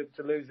 and we ended up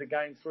to lose the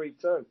game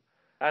 3-2.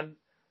 And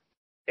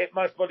it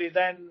most probably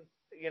then,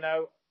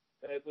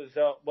 it was,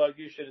 well,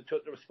 you should have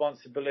took the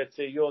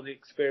responsibility. You're the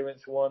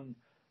experienced one,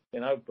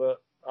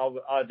 but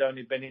I'd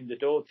only been in the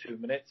door 2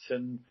 minutes,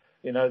 and,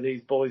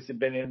 these boys had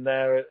been in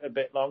there a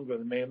bit longer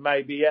than me. And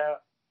maybe,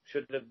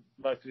 should have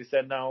mostly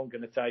said, no, I'm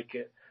going to take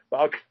it.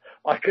 But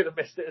I could have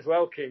missed it as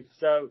well, Keith.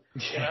 So,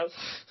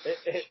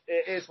 it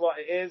is what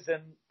it is.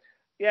 And,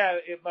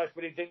 it most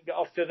probably didn't get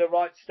off to the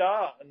right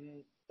start.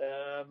 And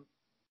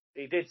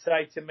he did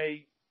say to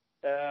me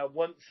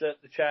once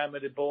that the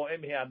chairman had bought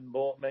him, he hadn't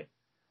bought me.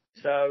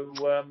 So,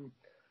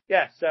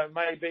 so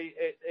maybe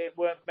it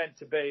weren't meant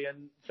to be.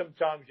 And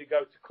sometimes you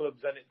go to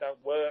clubs and it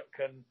don't work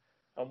and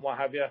what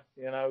have you,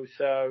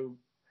 so...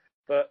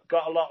 But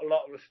got a lot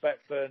of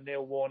respect for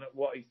Neil Warnock,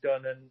 what he's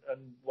done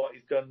and what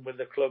he's done with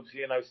the clubs,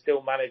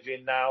 still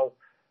managing now,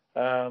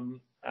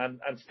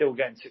 and still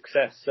getting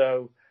success.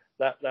 So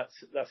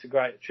that's a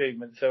great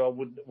achievement. So I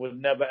would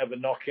never ever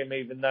knock him,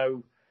 even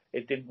though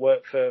it didn't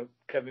work for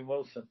Kevin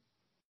Wilson.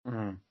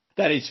 Mm.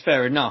 That is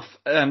fair enough.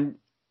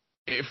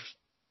 If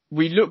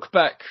we look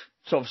back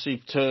to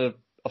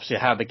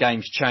how the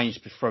game's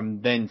changed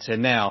from then to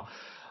now,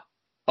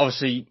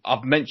 obviously,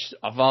 I've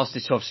asked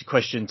this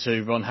question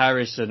to Ron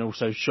Harris and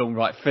also Sean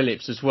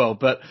Wright-Phillips as well.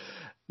 But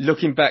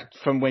looking back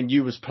from when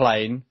you was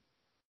playing,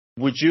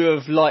 would you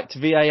have liked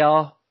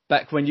VAR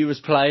back when you was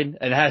playing?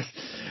 And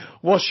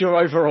what's your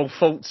overall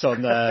thoughts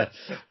on?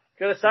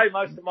 Gonna say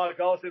most of my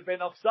goals have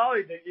been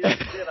offside,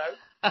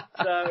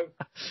 So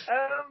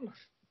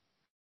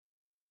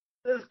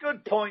there's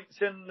good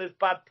points and there's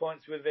bad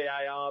points with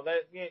VAR.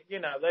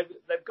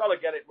 They've got to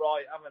get it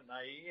right, haven't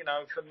they?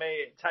 For me,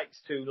 it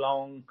takes too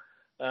long.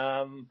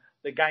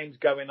 The game's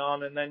going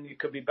on, and then you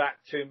could be back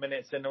 2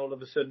 minutes, and all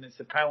of a sudden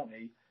it's a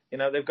penalty.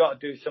 They've got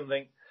to do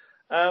something.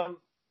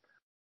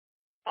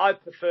 I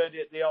preferred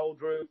it the old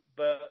route,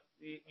 but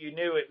you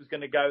knew it was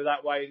going to go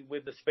that way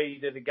with the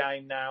speed of the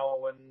game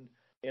now, and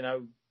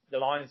the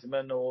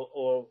linesmen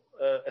or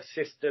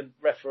assistant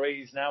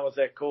referees now, as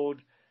they're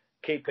called,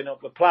 keeping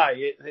up the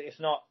play. It's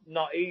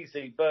not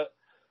easy, but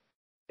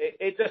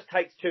it just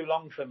takes too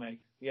long for me,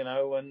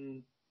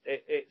 and.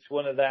 It's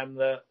one of them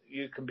that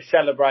you can be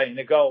celebrating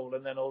a goal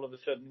and then all of a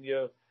sudden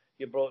you're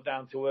brought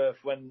down to earth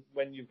when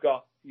you've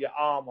got your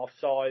arm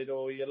offside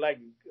or your leg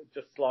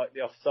just slightly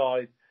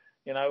offside.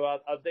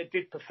 They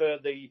did prefer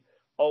the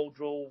old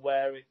rule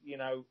where,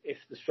 if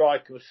the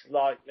striker was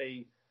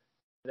slightly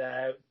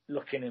there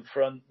looking in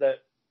front, that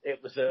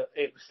it was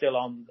still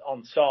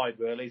onside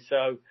really.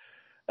 So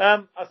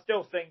I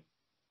still think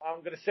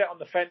I'm going to sit on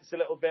the fence a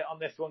little bit on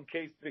this one,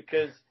 Keith,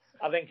 because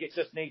I think it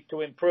just needs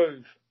to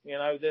improve.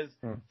 There's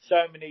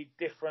so many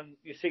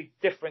you see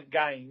different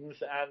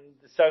games and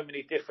so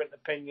many different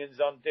opinions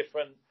on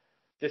different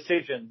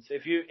decisions.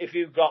 If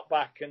you got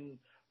back and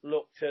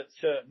looked at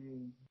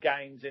certain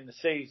games in the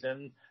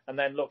season and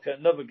then looked at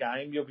another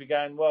game, you'll be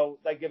going, well,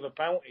 they give a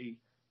penalty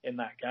in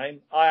that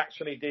game. I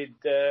actually did,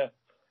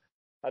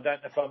 I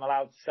don't know if I'm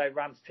allowed to say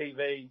Rams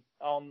TV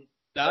on.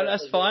 No,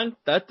 that's fine.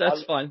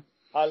 That's fine.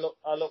 I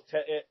looked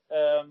at it,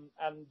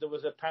 and there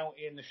was a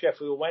penalty in the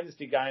Sheffield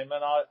Wednesday game,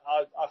 and I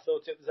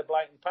thought it was a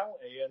blatant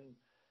penalty. And,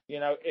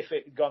 if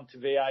it had gone to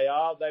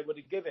VAR, they would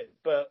have given it.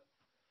 But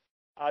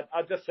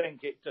I just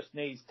think it just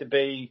needs to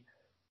be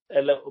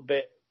a little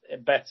bit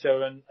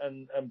better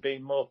and be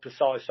more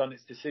precise on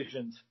its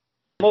decisions.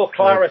 More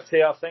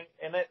clarity, I think,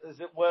 in it. There's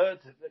a word.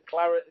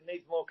 It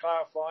needs more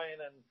clarifying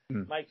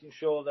and making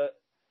sure that,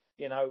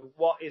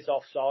 what is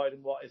offside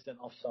and what isn't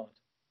offside.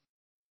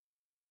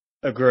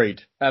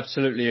 Agreed.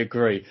 Absolutely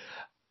agree.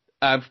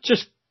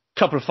 Just a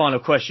couple of final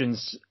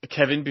questions,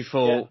 Kevin,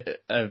 before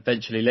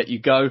eventually let you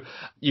go.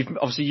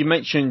 You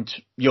mentioned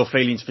your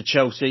feelings for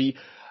Chelsea.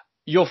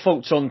 Your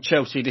thoughts on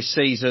Chelsea this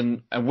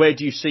season, and where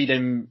do you see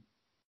them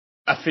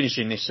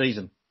finishing this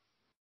season?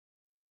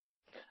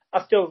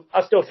 I still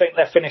think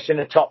they're finishing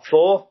the top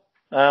 4.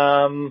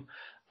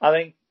 I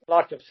think,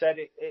 like I've said,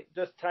 it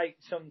does take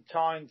some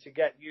time to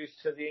get used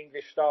to the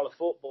English style of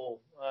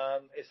football.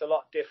 It's a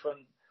lot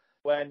different.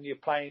 When you're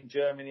playing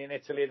Germany and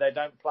Italy, they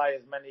don't play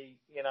as many,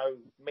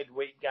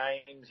 midweek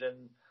games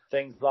and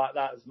things like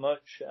that as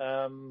much.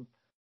 And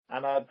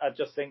I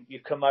just think you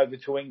come over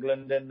to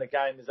England and the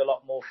game is a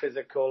lot more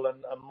physical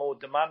and more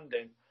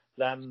demanding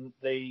than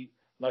the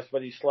most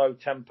very slow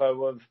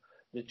tempo of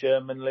the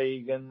German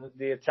league and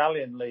the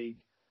Italian league.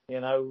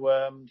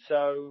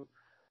 So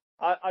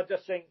I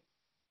just think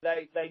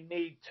they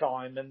need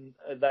time, and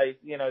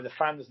the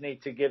fans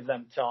need to give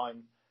them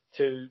time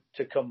to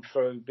come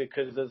through,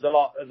 because there's a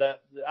lot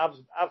that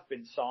have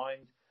been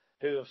signed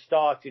who have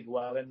started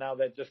well and now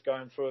they're just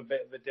going through a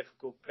bit of a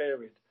difficult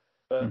period.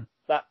 But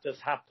that does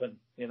happen,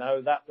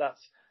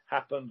 that's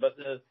happened. But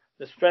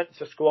the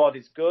strength of squad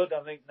is good.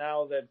 I think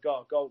now they've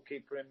got a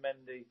goalkeeper in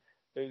Mendy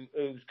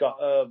who's got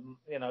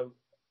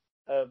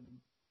the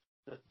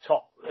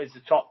top is a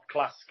top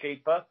class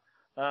keeper.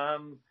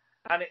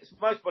 And it's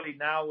mostly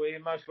now,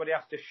 mostly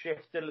have to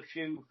shift a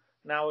few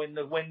now in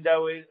the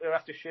window. We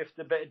have to shift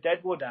a bit of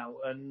Deadwood out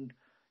and,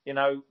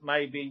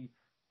 maybe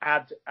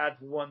add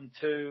one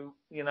to,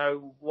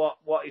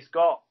 what he's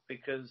got,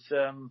 because,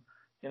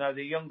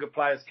 the younger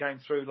players came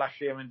through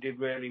last year and did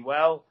really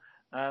well.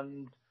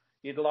 And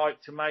you'd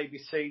like to maybe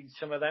see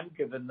some of them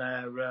given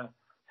their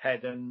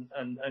head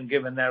and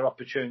given their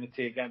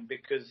opportunity again,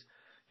 because,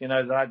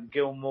 that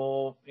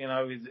Gilmore,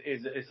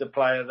 is a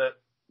player that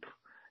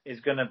is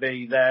going to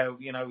be there,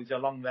 he's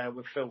along there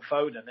with Phil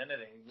Foden, isn't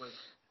he,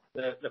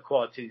 with the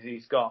qualities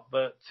he's got.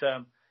 But,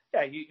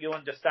 you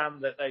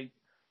understand that they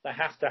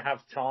have to have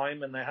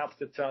time and they have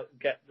to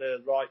get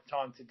the right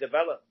time to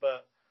develop.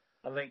 But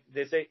I think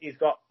he's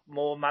got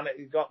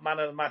he's got man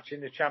of the match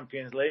in the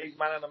Champions League,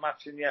 man of the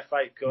match in the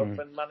FA Cup,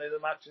 and man of the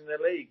match in the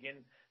league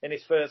in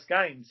his first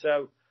game.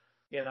 So,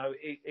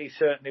 he's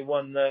certainly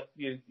one that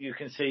you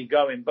can see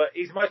going. But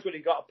he's mostly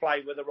got to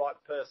play with the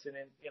right person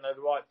in,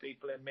 the right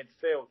people in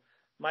midfield.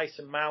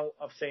 Mason Mount,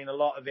 I've seen a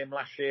lot of him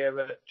last year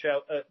at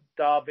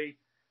Derby,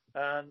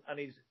 and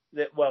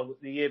the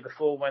year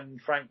before when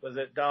Frank was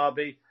at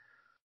Derby,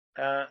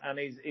 and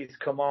he's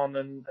come on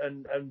and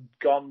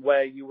gone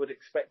where you would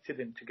expected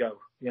him to go.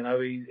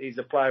 He's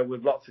a player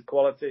with lots of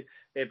quality.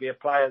 He'd be a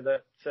player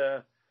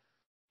that,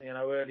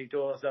 early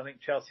doors, I think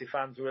Chelsea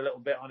fans were a little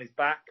bit on his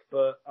back,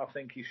 but I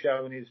think he's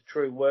shown his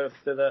true worth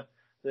to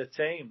the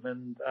team,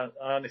 and I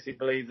honestly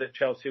believe that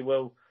Chelsea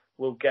will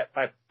get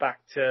back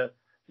to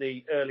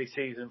the early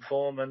season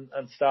form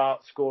and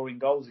start scoring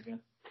goals again.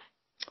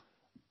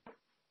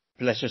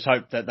 Let's just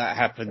hope that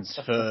happens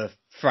for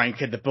Frank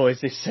and the boys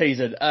this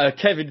season.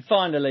 Kevin,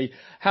 finally,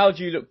 how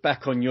do you look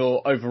back on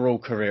your overall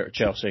career at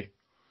Chelsea?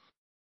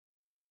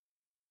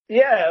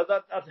 Yeah,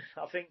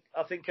 I think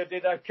I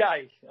did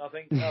okay. I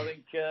think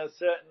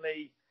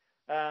certainly,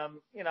 I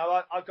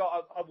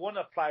won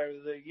a Player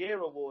of the Year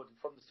award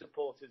from the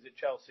supporters at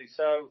Chelsea.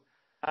 So,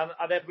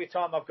 and every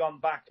time I've gone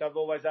back, I've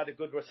always had a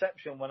good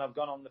reception when I've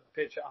gone on the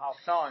pitch at half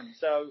time.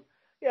 So,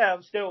 yeah,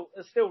 I'm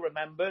still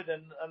remembered,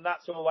 and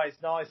that's always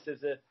nice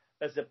as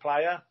a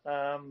player.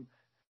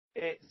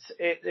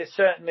 It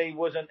certainly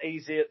wasn't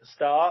easy at the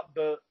start,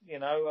 but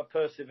I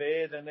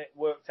persevered and it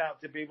worked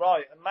out to be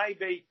right. And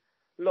maybe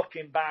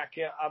looking back,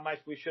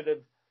 we should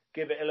have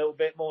given it a little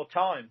bit more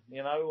time,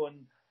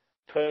 and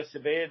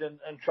persevered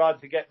and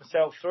tried to get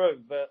myself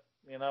through. But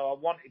I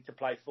wanted to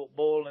play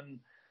football and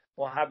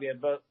what have you.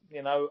 But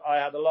I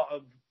had a lot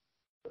of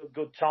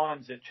good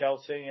times at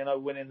Chelsea.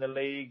 Winning the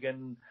league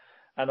and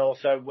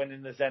also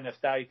winning the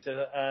Zenith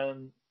Data,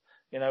 and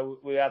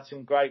we had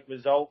some great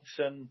results,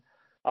 and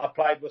I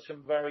played with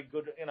some very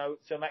good,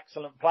 some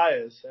excellent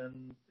players,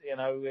 and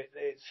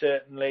it's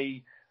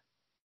certainly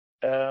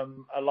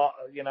a lot.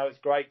 It's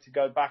great to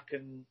go back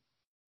and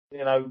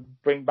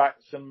bring back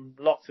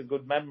lots of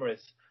good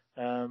memories,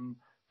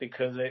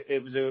 because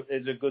it was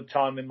a good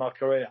time in my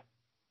career.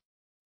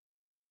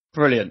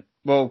 Brilliant.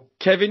 Well,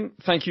 Kevin,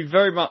 thank you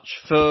very much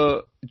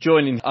for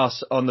joining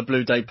us on the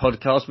Blue Day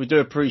podcast. We do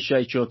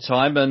appreciate your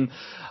time, and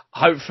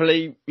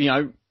hopefully,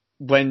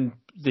 when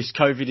this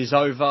COVID is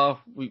over,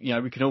 we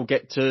can all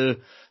get to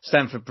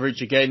Stamford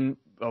Bridge again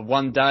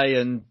one day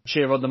and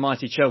cheer on the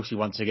mighty Chelsea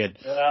once again.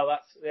 Well,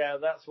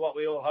 that's what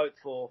we all hope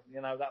for.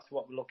 That's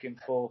what we're looking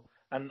for.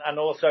 And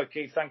also,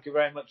 Keith, thank you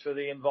very much for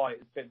the invite.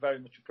 It's been very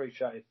much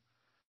appreciated.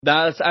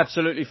 That's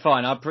absolutely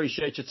fine. I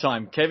appreciate your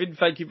time. Kevin,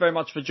 thank you very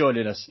much for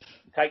joining us.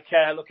 Take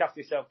care. Look after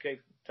yourself, Keith.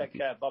 Take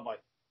care. Bye-bye.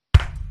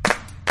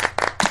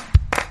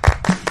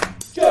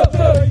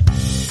 Chelsea!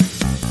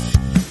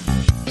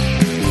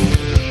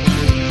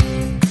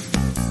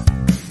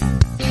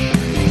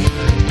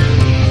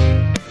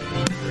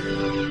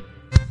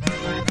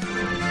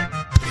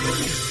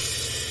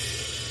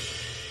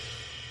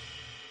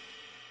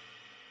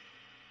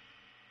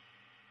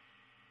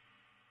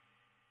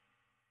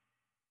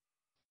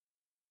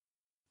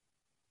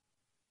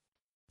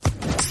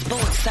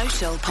 Sports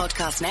Social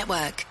Podcast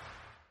Network.